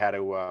figure out how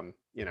to, I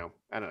don't know.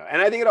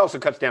 And I think it also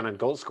cuts down on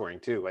goal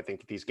scoring too. I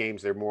think these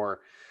games, they're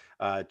more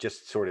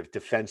just sort of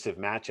defensive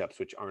matchups,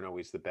 which aren't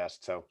always the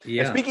best. So,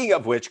 and speaking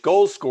of which,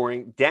 goal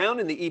scoring down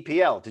in the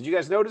EPL. Did you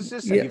guys notice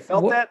this? Have you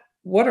felt that?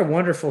 What a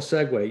wonderful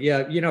segue.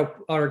 Yeah.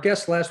 Our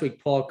guest last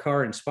week, Paul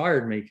Carr,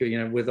 inspired me,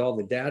 with all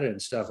the data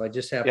and stuff. I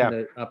just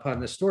happened upon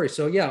this story.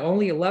 So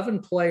only 11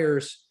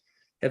 players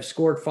have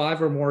scored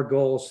 5 or more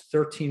goals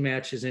 13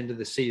 matches into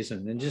the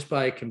season. And just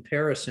by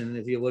comparison,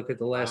 if you look at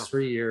the last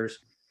 3 years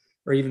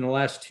or even the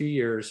last 2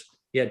 years,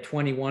 you had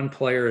 21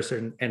 players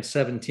and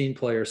 17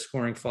 players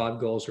scoring 5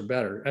 goals or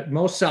better.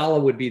 Mo Salah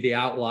would be the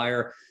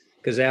outlier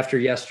because after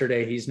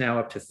yesterday, he's now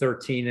up to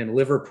 13, and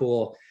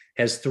Liverpool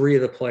has 3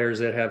 of the players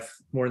that have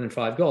more than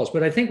 5 goals.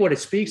 But I think what it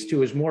speaks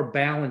to is more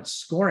balanced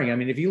scoring. I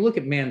mean, if you look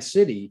at Man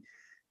City,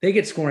 they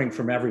get scoring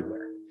from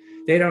everywhere.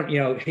 They don't,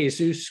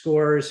 Jesus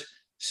scores,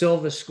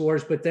 Silva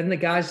scores, but then the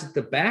guys at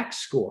the back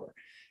score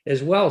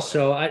as well.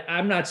 So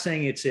I'm not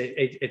saying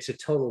it's a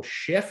total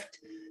shift,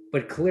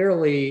 but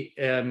clearly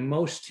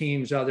most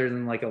teams other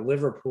than like a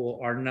Liverpool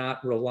are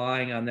not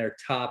relying on their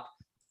top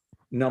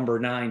number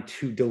 9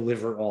 to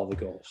deliver all the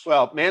goals.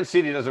 Well, Man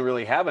City doesn't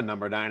really have a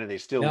number 9 and they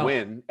still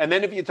win. And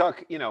then if you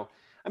talk,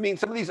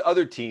 some of these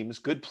other teams,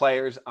 good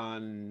players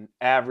on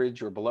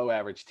average or below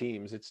average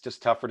teams, it's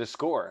just tougher to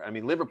score. I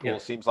mean, Liverpool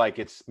seems like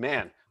it's,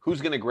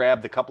 who's going to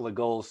grab the couple of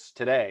goals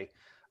today?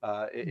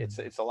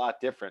 It's a lot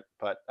different,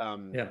 but I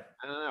don't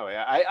know.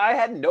 I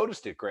hadn't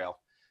noticed it, Grayle.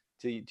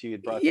 You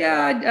had brought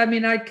that up. I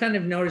mean, I kind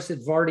of noticed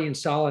that Vardy and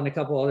Salah and a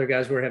couple other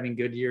guys were having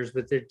good years,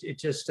 but it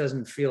just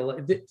doesn't feel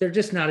they're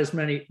just not as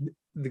many.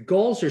 The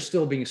goals are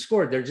still being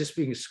scored. They're just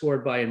being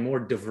scored by a more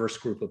diverse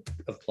group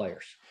of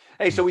players.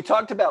 Hey, so we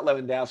talked about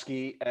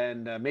Lewandowski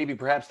and maybe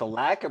perhaps the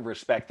lack of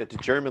respect that the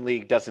German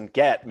league doesn't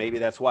get. Maybe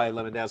that's why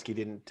Lewandowski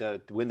didn't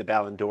win the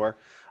Ballon d'Or.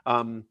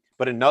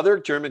 But another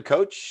German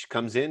coach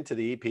comes into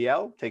the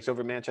EPL, takes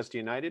over Manchester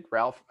United,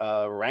 Ralf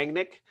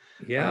Rangnick.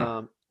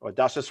 Yeah. Or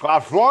Das ist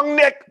Ralf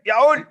Rangnick.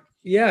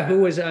 Yeah,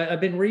 who was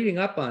I've been reading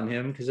up on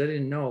him because I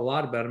didn't know a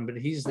lot about him, but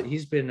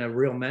he's been a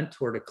real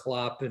mentor to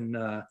Klopp and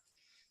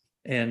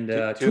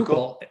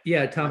Tuchel.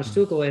 Yeah, Thomas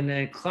Tuchel,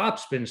 and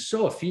Klopp's been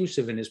so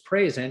effusive in his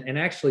praise and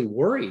actually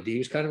worried. He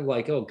was kind of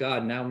like, oh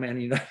God, now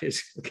Man United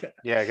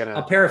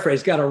I'll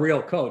paraphrase, got a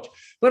real coach.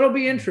 But it'll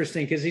be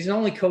interesting because he's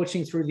only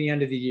coaching through the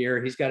end of the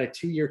year. He's got a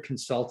 2-year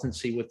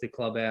consultancy with the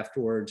club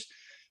afterwards.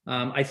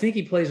 I think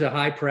he plays a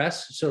high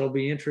press, so it'll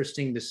be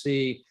interesting to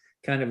see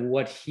kind of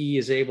what he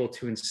is able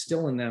to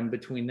instill in them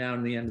between now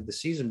and the end of the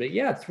season. But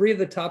 3 of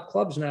the top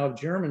clubs now of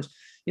Germans.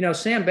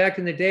 Sam, back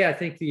in the day, I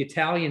think the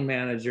Italian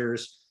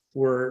managers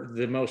were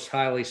the most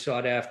highly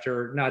sought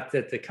after. Not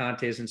that the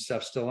Contes and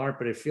stuff still aren't,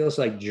 but it feels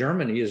like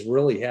Germany is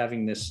really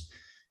having this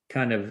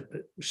kind of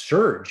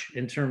surge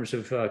in terms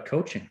of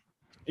coaching.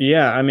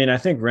 Yeah, I mean, I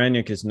think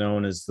Rangnick is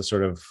known as the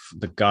sort of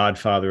the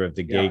godfather of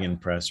the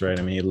Gegenpress, right?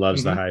 I mean, he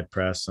loves the high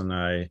press, and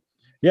I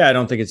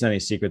don't think it's any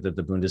secret that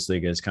the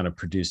Bundesliga is kind of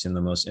producing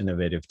the most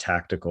innovative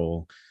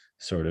tactical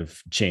sort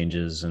of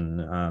changes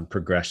and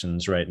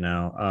progressions right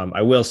now.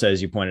 I will say,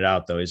 as you pointed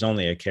out, though, he's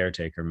only a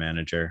caretaker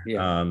manager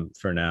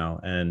for now,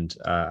 and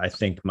I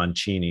think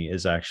Mancini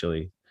is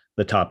actually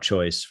the top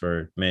choice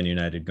for Man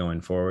United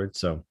going forward.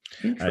 So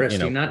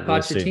interesting, not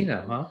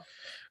Pochettino, huh?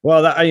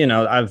 Well,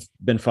 I've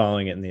been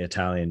following it in the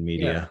Italian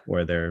media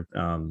where they're,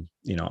 on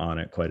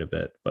it quite a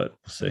bit, but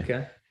we'll see.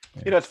 Okay.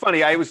 It's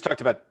funny. I always talked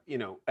about,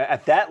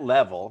 at that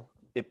level,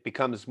 it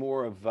becomes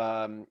more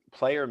of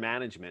player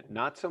management,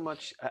 not so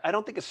much. I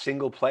don't think a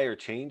single player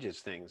changes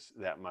things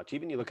that much.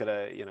 Even you look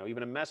at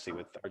even a Messi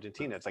with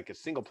Argentina, it's like a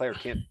single player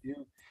can't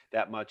do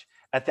that much.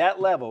 At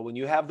that level, when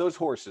you have those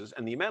horses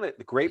and the amount of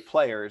the great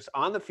players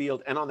on the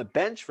field and on the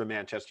bench for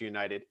Manchester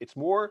United,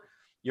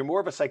 you're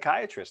more of a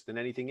psychiatrist than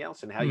anything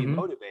else in how you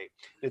motivate.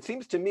 It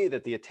seems to me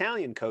that the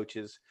Italian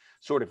coaches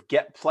sort of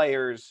get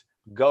players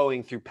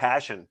going through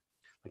passion,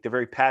 like they're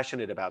very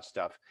passionate about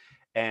stuff.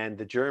 And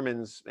the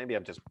Germans, maybe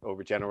I'm just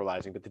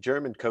overgeneralizing, but the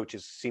German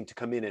coaches seem to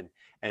come in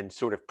and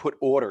sort of put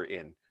order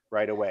in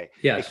right away.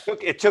 Yes.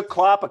 It took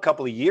Klopp a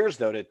couple of years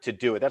though to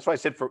do it. That's why I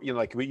said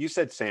like what you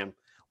said, Sam,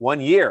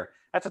 1 year,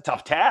 that's a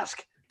tough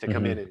task to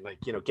come in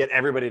and get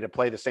everybody to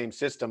play the same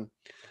system.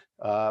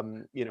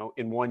 In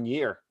 1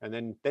 year,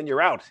 and then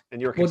you're out and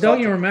you're. Well,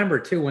 don't you remember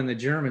too, when the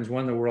Germans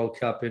won the World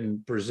Cup in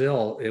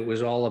Brazil, it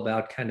was all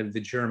about kind of the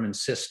German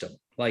system,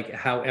 like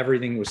how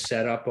everything was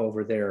set up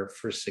over there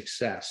for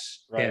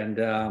success. Right. And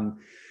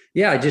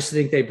I just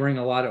think they bring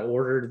a lot of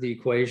order to the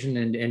equation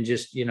and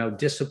just,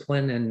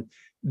 discipline, and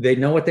they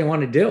know what they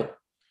want to do.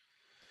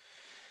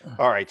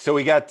 All right. So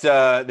we got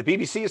the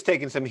BBC is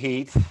taking some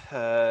heat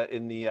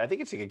in the, I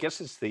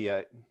guess it's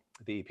the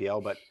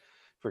EPL, but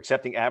for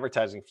accepting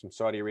advertising from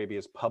Saudi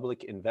Arabia's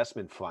public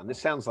investment fund. This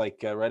sounds like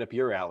right up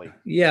your alley.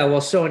 Yeah, well,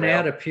 so an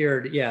ad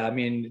appeared. Yeah, I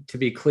mean, to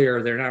be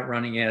clear, they're not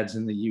running ads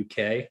in the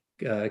UK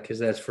because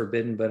that's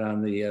forbidden. But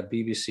on the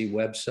BBC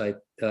website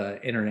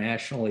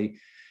internationally,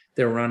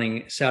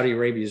 Saudi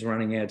Arabia is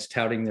running ads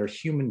touting their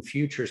Human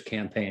Futures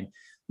campaign,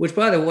 which,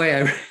 by the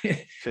way,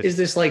 is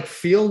this like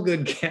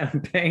feel-good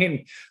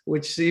campaign,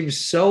 which seems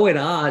so at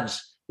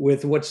odds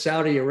with what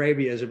Saudi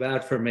Arabia is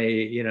about from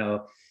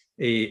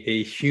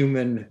a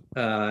human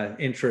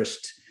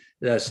interest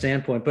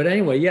standpoint. But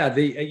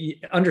anyway,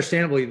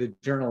 understandably, the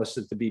journalists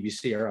at the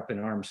BBC are up in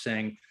arms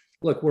saying,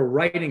 look, we're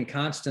writing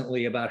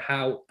constantly about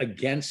how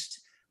against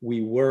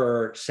we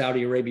were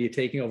Saudi Arabia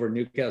taking over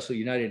Newcastle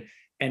United,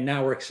 and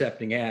now we're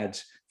accepting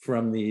ads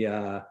from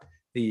the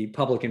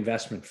public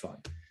investment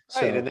fund.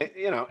 Right,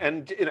 so,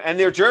 and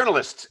they're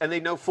journalists, and they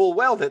know full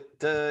well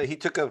that he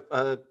took a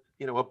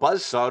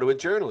buzzsaw to a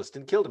journalist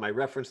and killed him. I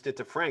referenced it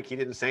to Frank. He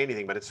didn't say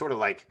anything, but it's sort of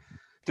like,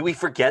 do we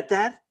forget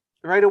that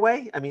right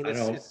away? I mean,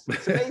 it's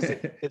amazing.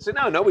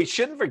 No, we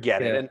shouldn't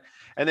forget it.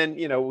 And then,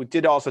 we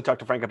did also talk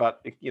to Frank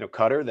about,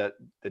 Qatar,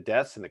 the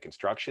deaths and the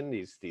construction,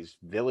 these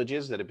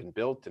villages that have been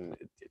built and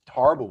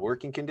horrible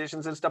working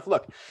conditions and stuff.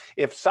 Look,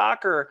 if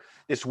soccer,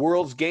 this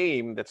world's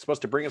game that's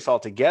supposed to bring us all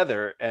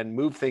together and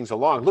move things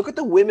along, look what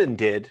the women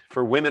did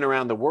for women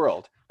around the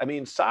world. I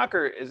mean,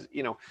 soccer is,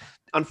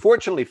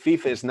 unfortunately,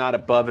 FIFA is not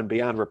above and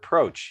beyond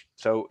reproach.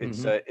 So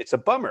it's a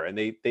bummer, and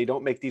they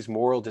don't make these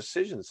moral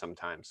decisions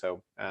sometimes.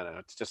 So I don't know,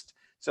 it's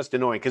just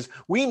annoying because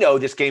we know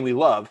this game we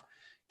love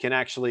can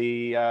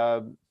actually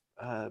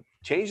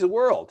change the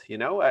world.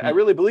 I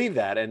really believe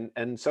that.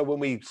 And so when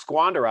we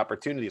squander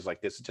opportunities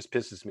like this, it just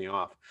pisses me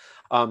off.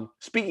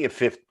 Speaking of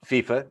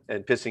FIFA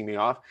and pissing me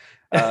off,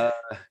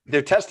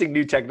 they're testing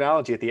new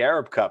technology at the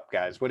Arab Cup,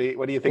 guys. What do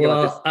you think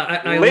about this?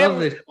 I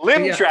love it.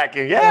 Limb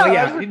tracking.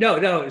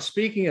 No.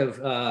 Speaking of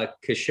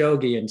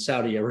Khashoggi in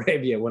Saudi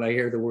Arabia, when I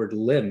hear the word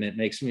limb, it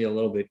makes me a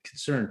little bit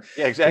concerned.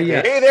 Yeah, exactly.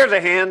 Hey, there's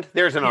a hand.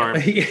 There's an arm.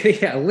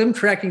 Limb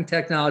tracking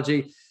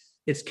technology.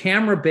 It's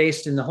camera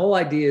based, and the whole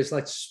idea is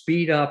let's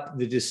speed up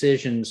the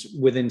decisions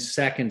within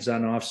seconds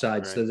on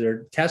offside. Right. So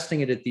they're testing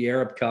it at the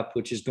Arab Cup,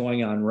 which is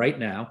going on right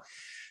now.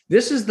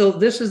 This is the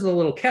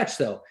little catch,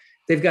 though.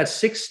 They've got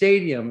 6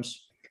 stadiums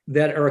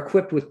that are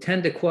equipped with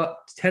 10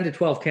 to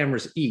 12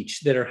 cameras each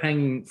that are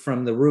hanging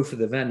from the roof of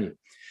the venue.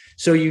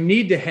 So you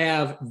need to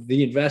have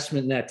the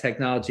investment in that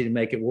technology to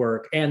make it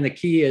work. And the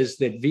key is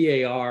that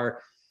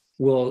VAR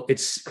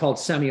it's called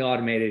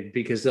semi-automated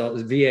because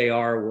the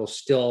VAR will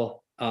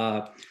still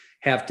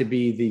have to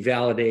be the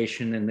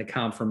validation and the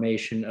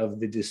confirmation of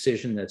the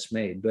decision that's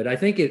made. But I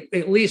think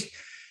at least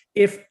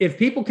if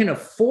people can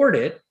afford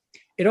it,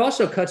 it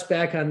also cuts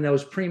back on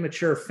those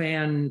premature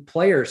fan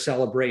player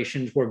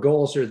celebrations where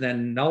goals are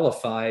then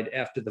nullified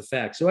after the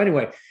fact. So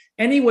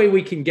any way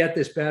we can get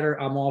this better,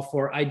 I'm all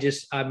for.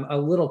 I'm a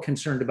little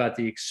concerned about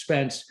the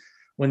expense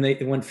when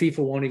FIFA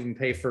won't even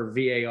pay for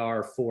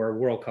VAR for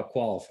World Cup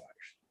qualifiers.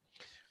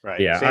 Right.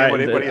 Yeah, Sam,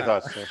 what are your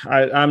thoughts?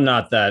 I'm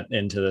not that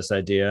into this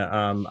idea.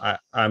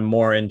 I'm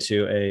more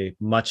into a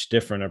much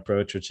different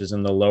approach, which is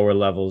in the lower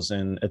levels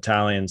in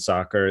Italian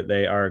soccer.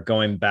 They are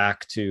going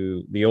back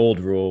to the old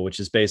rule, which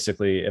is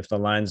basically if the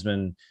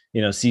linesman,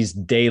 sees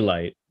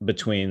daylight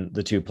between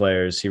the two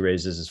players, he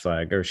raises his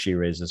flag or she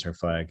raises her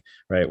flag.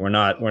 Right. We're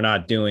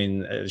not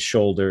doing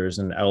shoulders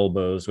and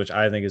elbows, which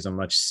I think is a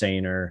much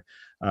saner,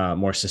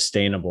 more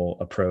sustainable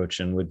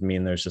approach, and would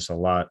mean there's just a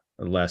lot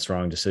less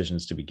wrong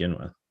decisions to begin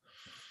with.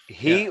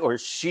 He or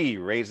she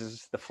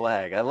raises the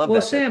flag. I love well,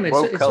 that. Sam,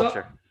 it's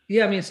culture.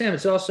 Sam,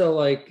 it's also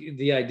like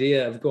the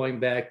idea of going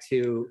back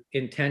to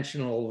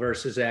intentional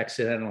versus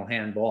accidental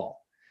handball,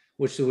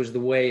 which was the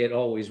way it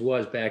always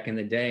was back in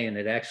the day, and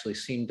it actually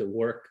seemed to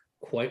work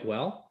quite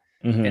well.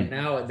 Mm-hmm. And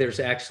now there's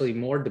actually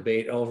more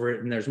debate over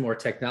it, and there's more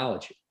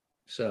technology.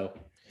 So,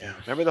 yeah,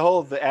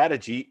 remember the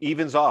adage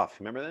evens off.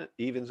 Remember that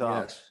evens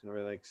off. Yes.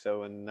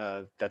 Remember,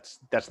 and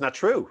that's not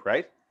true,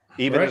 right?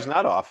 Even is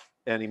not off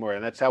anymore,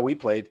 and that's how we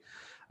played.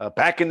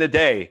 Back in the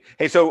day.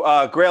 Hey, so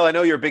Grayle, I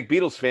know you're a big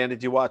Beatles fan.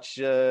 Did you watch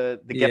the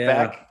Get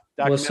Back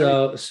documentary?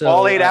 Well, so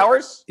all 8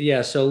 hours?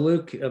 Yeah. So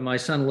Luke, my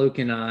son Luke,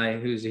 and I,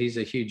 he's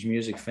a huge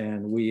music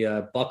fan, we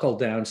buckled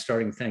down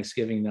starting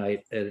Thanksgiving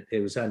night.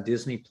 It was on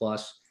Disney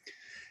Plus,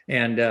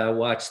 and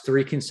watched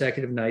 3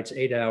 consecutive nights,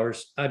 8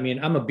 hours. I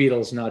mean, I'm a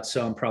Beatles nut,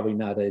 so I'm probably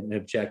not an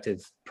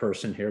objective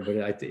person here,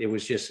 but it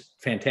was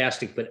just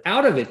fantastic. But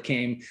out of it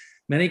came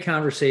many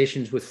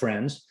conversations with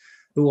friends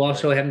who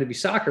also happened to be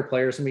soccer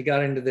players. And we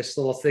got into this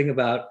little thing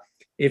about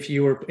if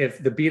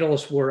the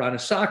Beatles were on a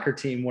soccer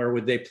team, where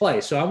would they play?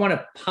 So I want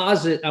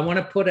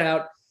to put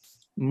out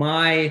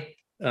my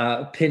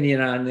opinion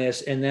on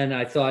this. And then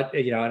I thought,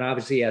 and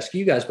obviously ask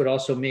you guys, but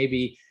also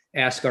maybe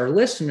ask our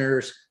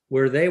listeners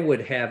where they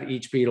would have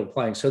each Beatle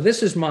playing. So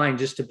this is mine,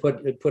 just to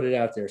put it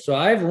out there. So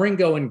I have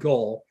Ringo in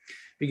goal,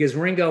 because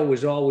Ringo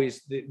was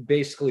always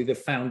basically the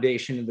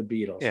foundation of the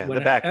Beatles. Yeah,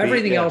 when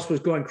everything else was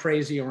going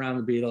crazy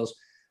around the Beatles,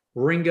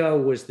 Ringo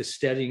was the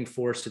steadying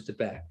force at the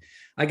back.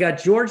 I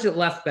got George at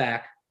left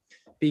back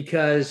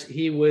because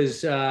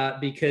he's the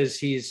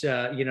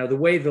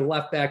way the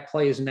left back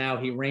plays now,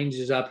 he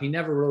ranges up. He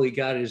never really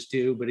got his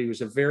due, but he was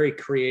a very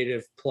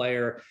creative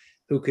player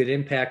who could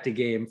impact a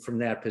game from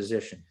that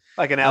position.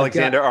 Like an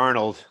Alexander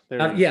Arnold.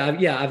 I've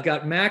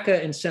got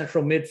Macca in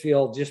central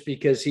midfield just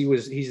because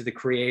he's the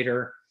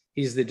creator.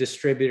 He's the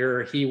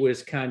distributor. He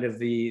was kind of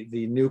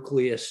the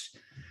nucleus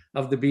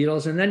of the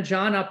Beatles. And then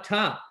John up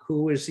top,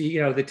 who was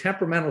the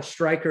temperamental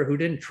striker who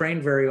didn't train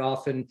very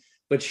often,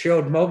 but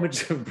showed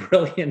moments of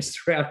brilliance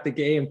throughout the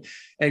game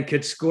and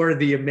could score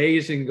the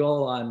amazing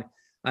goal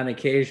on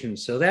occasion.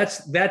 So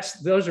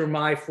those are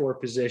my 4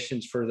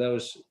 positions for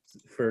the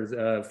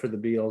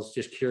Beatles.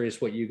 Just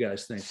curious what you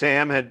guys think.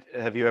 Sam,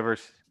 have you ever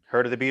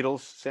heard of the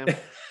Beatles, Sam?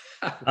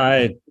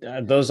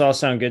 Those all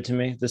sound good to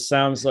me. This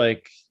sounds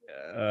like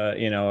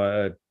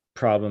a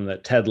problem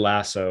that Ted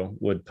Lasso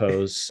would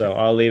pose. So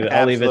I'll leave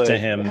it to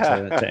him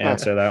to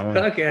answer that one.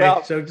 Okay.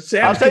 Well, so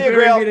Sam's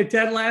comparing me to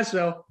Ted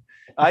Lasso.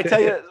 I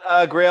tell you,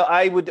 Grayle,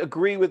 I would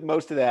agree with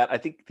most of that. I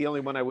think the only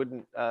one I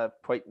wouldn't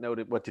quite know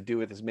what to do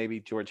with is maybe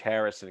George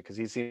Harrison, because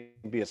he seems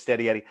to be a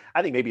steady Eddie.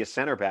 I think maybe a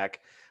center back.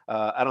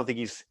 I don't think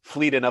he's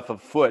fleet enough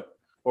of foot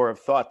or of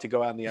thought to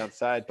go on the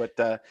outside.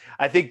 But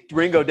I think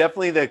Ringo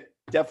definitely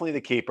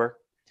the keeper,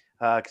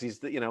 because he's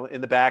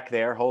in the back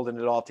there holding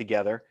it all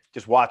together,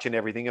 just watching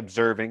everything,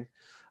 observing.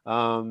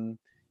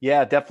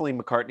 Definitely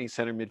McCartney,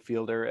 center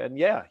midfielder, and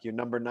your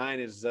number 9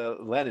 is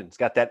Lennon. He's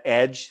got that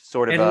edge,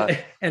 sort of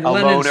and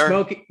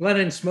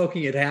Lennon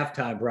smoking at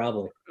halftime,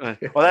 probably.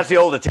 Well, that's the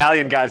old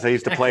Italian guys I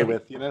used to play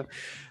with.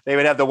 They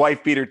would have the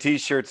wife beater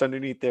T-shirts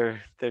underneath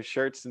their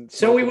shirts, and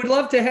so we would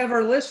love to have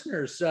our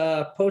listeners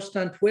post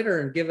on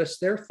Twitter and give us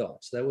their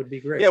thoughts. That would be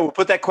great. Yeah, we'll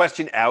put that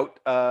question out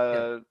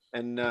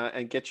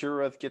and get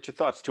your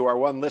thoughts to our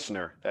one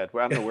listener. That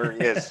I don't know where he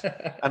is.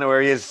 I know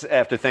where he is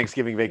after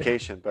Thanksgiving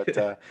vacation. But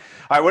all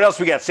right, what else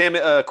we got? Sam,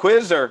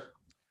 quiz or?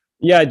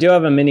 Yeah, I do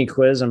have a mini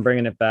quiz. I'm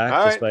bringing it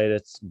back despite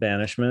its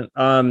banishment.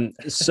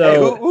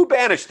 So hey, who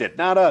banished it?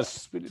 Not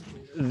us.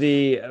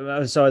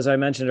 So as I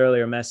mentioned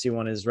earlier, Messi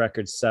won his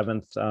record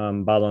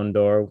 7th Ballon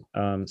d'Or.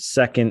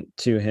 Second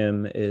to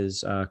him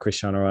is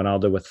Cristiano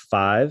Ronaldo with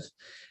 5.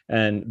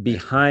 And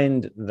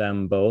behind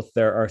them both,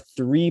 there are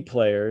 3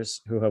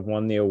 players who have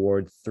won the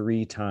award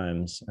 3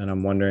 times. And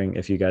I'm wondering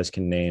if you guys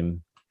can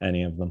name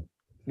any of them.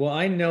 Well,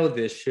 I know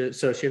this.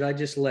 So should I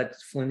just let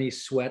Flinny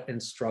sweat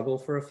and struggle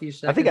for a few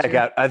seconds?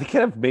 I think I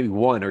have maybe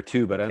 1 or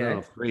 2, but I don't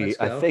know 3.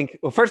 I think.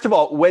 Well, first of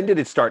all, when did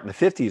it start? In the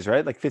 50s,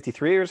 right? Like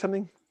 53 or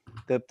something.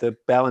 The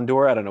Ballon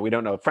d'Or. I don't know. We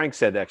don't know. Frank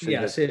said actually.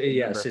 Yes,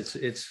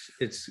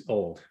 it's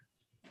old.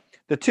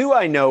 The 2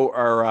 I know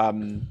are,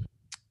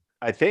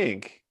 I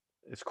think,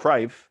 it's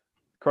Cruyff,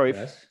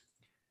 yes.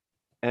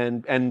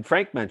 and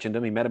Frank mentioned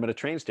him. He met him at a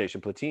train station.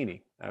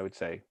 Platini, I would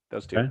say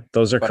those 2. Okay.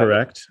 Those are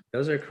correct.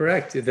 Those are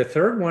correct. The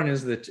third one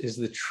is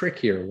the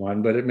trickier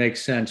one, but it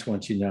makes sense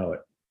once you know it.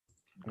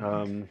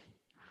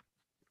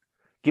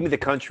 Give me the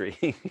country.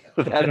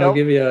 I'll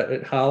give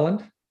you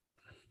Holland.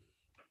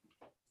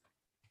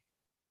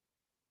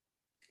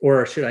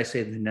 or should I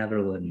say the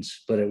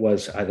Netherlands? But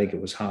I think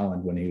it was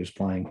Holland when he was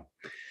playing.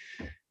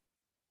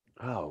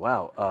 Oh,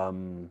 wow.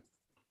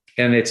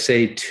 And it's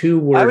a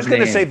 2-word I was going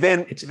to name. say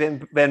Van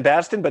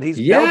Basten, but he's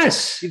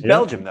Yes. Belgian. He's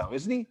Belgium, though,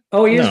 isn't he?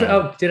 Oh, he is. No.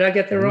 Oh, did I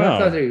get that wrong? I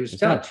thought he was he's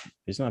Dutch.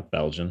 He's not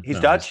Belgian. He's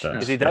No, Dutch?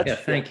 Is he Dutch? Yeah,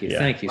 thank you. Yeah.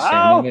 Thank you,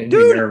 Wow, Sam. You made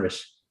dude. me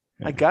nervous.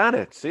 I got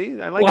it. See,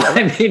 I like Well, that.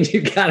 I mean,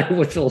 you got it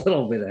with a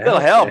little bit of A little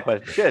help, there.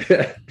 but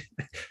shit.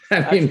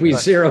 I mean, we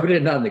zeroed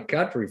in on the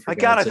country. I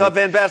thought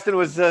Van Basten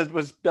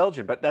was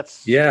Belgian, but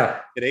that's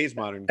today's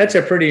modern. That's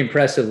a pretty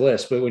impressive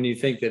list. But when you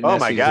think that, oh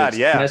my God,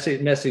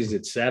 Messi's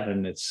at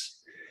 7, it's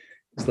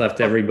left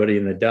everybody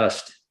in the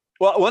dust.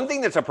 Well, one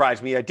thing that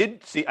surprised me,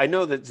 I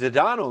know that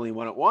Zidane only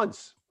won it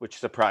once, which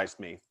surprised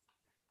me.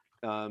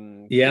 He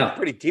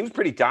was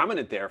pretty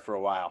dominant there for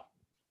a while.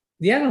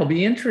 Yeah, it'll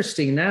be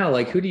interesting now.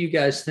 Like, who do you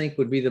guys think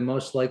would be the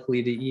most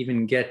likely to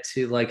even get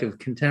to, like, of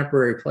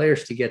contemporary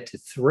players to get to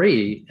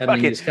 3? I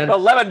mean,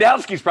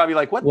 Lewandowski's probably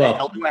like, what the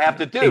hell do I have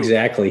to do?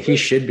 Exactly. He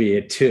should be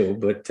at 2,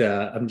 but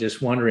I'm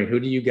just wondering,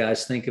 who do you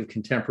guys think of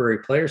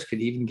contemporary players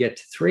could even get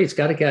to 3? It's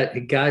got to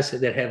get guys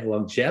that have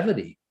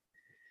longevity.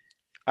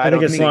 I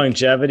think it's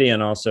longevity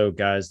and also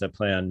guys that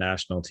play on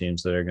national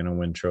teams that are going to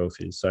win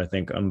trophies. So I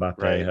think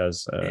Mbappe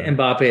has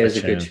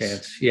a good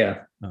chance. Yeah.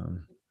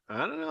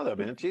 I don't know though,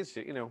 man.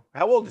 Jeez,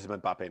 how old is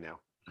Mbappe now?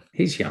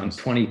 He's young,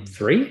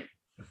 23.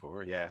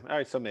 4, yeah. All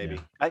right, so maybe.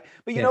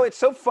 It's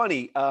so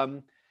funny.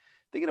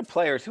 Thinking of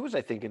players, who was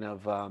I thinking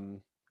of?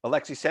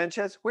 Alexis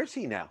Sanchez. Where's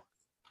he now?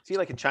 Is he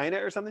like in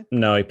China or something?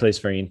 No, he plays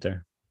for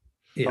Inter.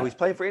 Yeah. Oh, he's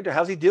playing for Inter.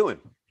 How's he doing?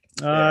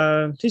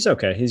 He's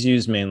okay. He's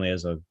used mainly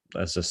as a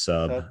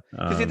sub.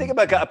 Because you think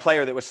about a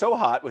player that was so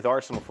hot with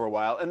Arsenal for a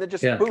while, and then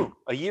just boom,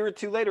 a year or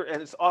two later,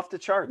 and it's off the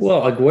charts.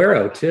 Well,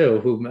 Aguero too,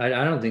 who I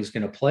don't think is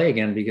going to play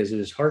again because of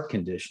his heart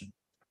condition.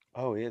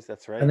 Oh, he is.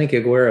 That's right. I think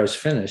Aguero's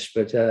finished,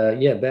 but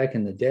back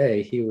in the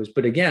day he was.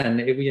 But again,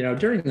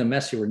 during the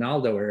Messi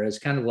Ronaldo era, it's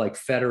kind of like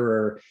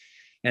Federer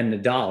and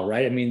Nadal,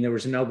 right? I mean, there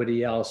was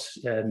nobody else,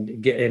 and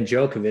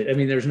Djokovic. I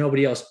mean, there's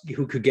nobody else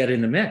who could get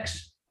in the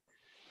mix.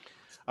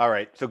 All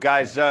right. So,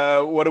 guys,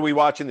 what are we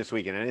watching this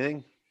weekend?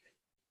 Anything?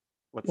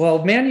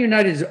 Well, Man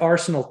United's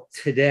Arsenal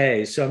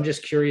today. So I'm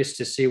just curious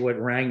to see what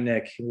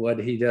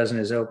he does in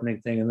his opening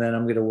thing. And then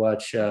I'm going to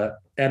watch the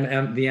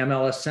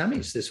MLS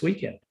semis this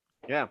weekend.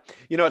 Yeah.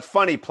 It's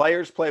funny.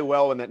 Players play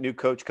well when that new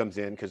coach comes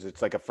in because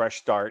it's like a fresh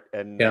start.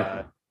 And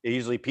it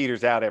usually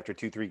peters out after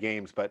 2-3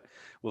 games. But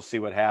we'll see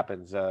what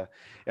happens.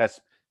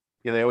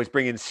 They always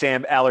bring in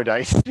Sam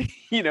Allardyce,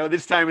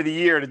 this time of the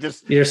year to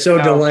just. You're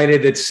so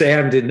delighted that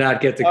Sam did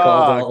not get the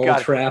call to Old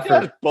Trafford.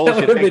 That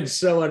would have been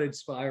so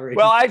uninspiring.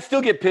 Well, I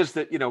still get pissed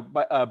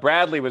that,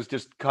 Bradley was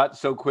just cut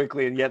so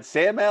quickly. And yet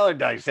Sam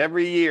Allardyce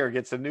every year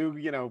gets a new,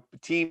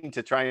 team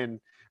to try and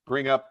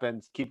bring up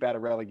and keep out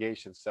of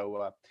relegation.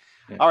 So,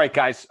 all right,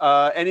 guys,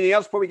 anything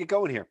else before we get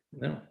going here?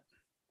 No.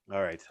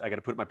 All right. I got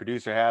to put my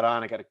producer hat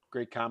on. I got a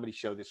great comedy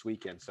show this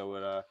weekend. So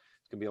it's going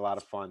to be a lot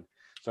of fun.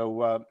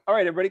 So, all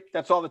right, everybody,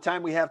 that's all the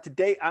time we have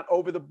today on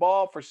Over the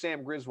Ball. For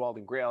Sam Griswold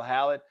and Grayle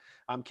Hallett,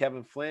 I'm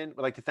Kevin Flynn.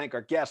 We'd like to thank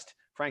our guest,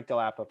 Frank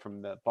Dell'Apa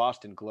from the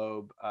Boston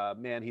Globe.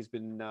 Man, he's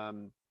been,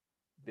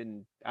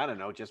 I don't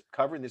know, just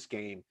covering this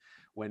game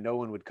when no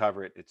one would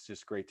cover it. It's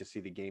just great to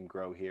see the game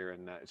grow here,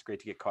 and it's great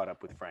to get caught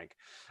up with Frank.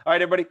 All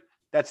right, everybody,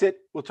 that's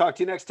it. We'll talk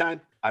to you next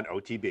time on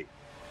OTB.